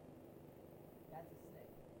 That's a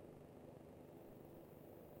snake.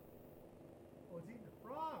 Oh, it's eating a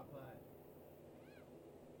frog, bud.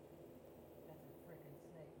 That's a freaking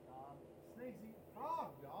snake, dog. Snake's eating frog,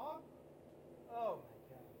 dog. Oh my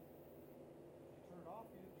god. Turn it off.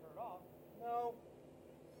 You didn't turn it off. No.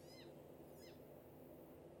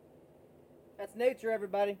 That's nature,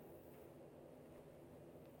 everybody.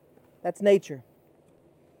 That's nature.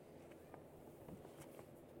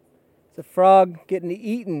 It's a frog getting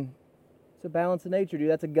eaten. It's a balance of nature,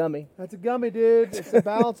 dude. That's a gummy. That's a gummy, dude. It's a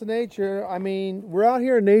balance of nature. I mean, we're out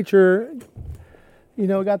here in nature. You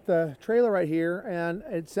know, we got the trailer right here, and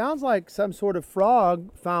it sounds like some sort of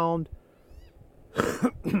frog found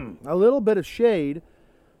a little bit of shade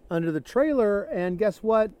under the trailer, and guess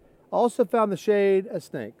what? Also found the shade a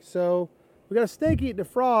snake. So we got a snake eating a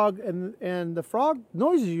frog, and the frog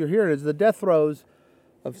noises you're hearing is the death throes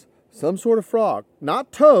of some sort of frog,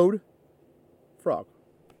 not toad, frog.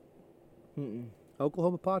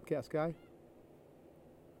 Oklahoma podcast guy.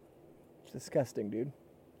 It's disgusting, dude.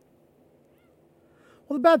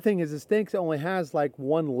 Well, the bad thing is the snake only has like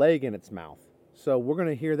one leg in its mouth. So we're going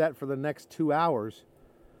to hear that for the next 2 hours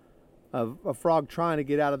of a frog trying to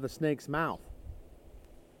get out of the snake's mouth.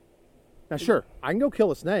 Now, sure, I can go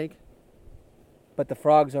kill a snake. But the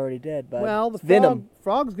frog's already dead, bud. Well, the venom.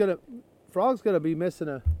 frog's gonna be missing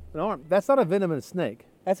an arm. That's not a venomous snake.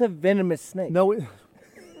 That's a venomous snake. No,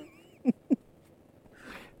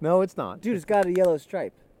 no, it's not. Dude, it's got a yellow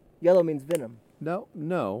stripe. Yellow means venom.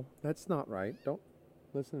 No, that's not right. Don't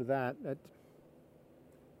listen to that. Now,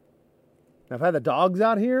 if I had the dogs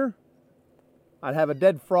out here, I'd have a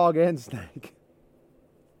dead frog and snake.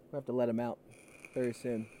 We'll have to let him out very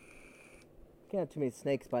soon. Can't have too many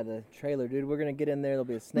snakes by the trailer, dude. We're gonna get in there. There'll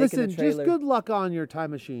be a snake in the trailer. Just good luck on your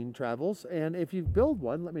time machine travels, and if you build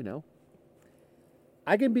one, let me know.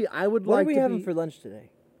 I would What like are to we be. having for lunch today?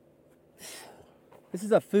 This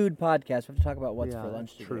is a food podcast. We have to talk about what's Yeah, for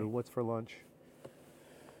lunch that's today. true. What's for lunch?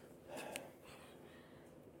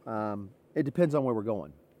 It depends on where we're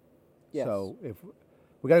going. Yes. So if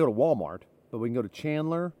we got to go to Walmart, but we can go to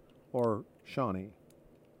Chandler or Shawnee.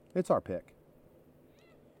 It's our pick.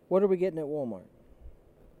 What are we getting at Walmart?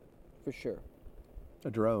 For sure. A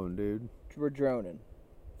drone, dude. We're droning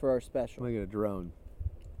for our special. I'm gonna get a drone.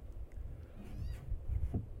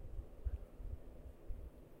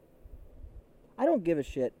 I don't give a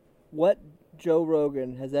shit what Joe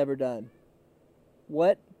Rogan has ever done.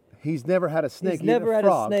 What? He's never had a snake. He's eating never a had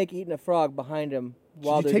frog. a snake eating a frog behind him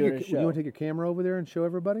while You they're doing a show. want to take your camera over there and show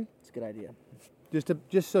everybody? It's a good idea.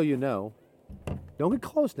 Just so you know. Don't get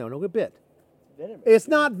close now. Don't get bit. It's venomous. It's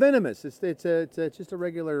not venomous. It's just a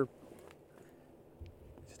regular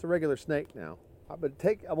snake now. I'm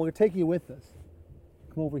gonna take you with us.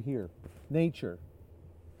 Come over here. Nature.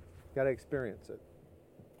 Got to experience it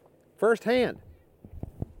firsthand.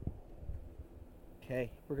 Okay,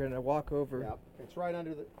 we're gonna walk over. Yeah, it's right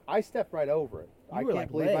under the. I stepped right over it. You were,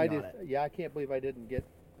 like, laying on it. Yeah, I can't believe I didn't get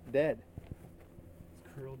dead. It's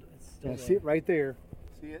curled. It's still Yeah, there. see it right there.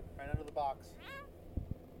 See it right under the box.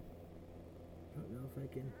 I don't know if I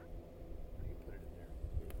can You put it in there.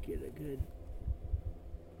 get a good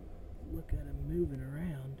look at him moving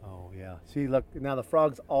around. Oh yeah. See, look now the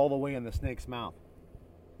frog's all the way in the snake's mouth.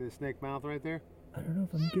 See the snake mouth right there? I don't know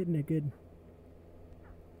if I'm getting a good.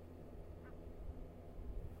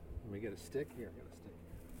 Let me get a stick here. I got a stick.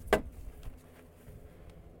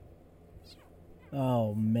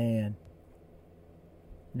 Oh, man.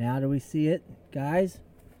 Now do we see it? Guys,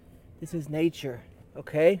 this is nature,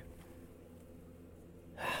 okay?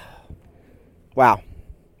 Wow.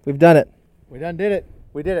 We've done it. We done did it.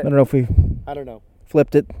 We did I it. don't know if we I don't know.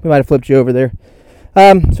 flipped it. We might have flipped you over there.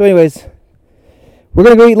 So anyways, we're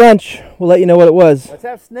going to go eat lunch. We'll let you know what it was. Let's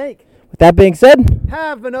have snake. With that being said,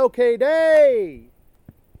 Have an okay day.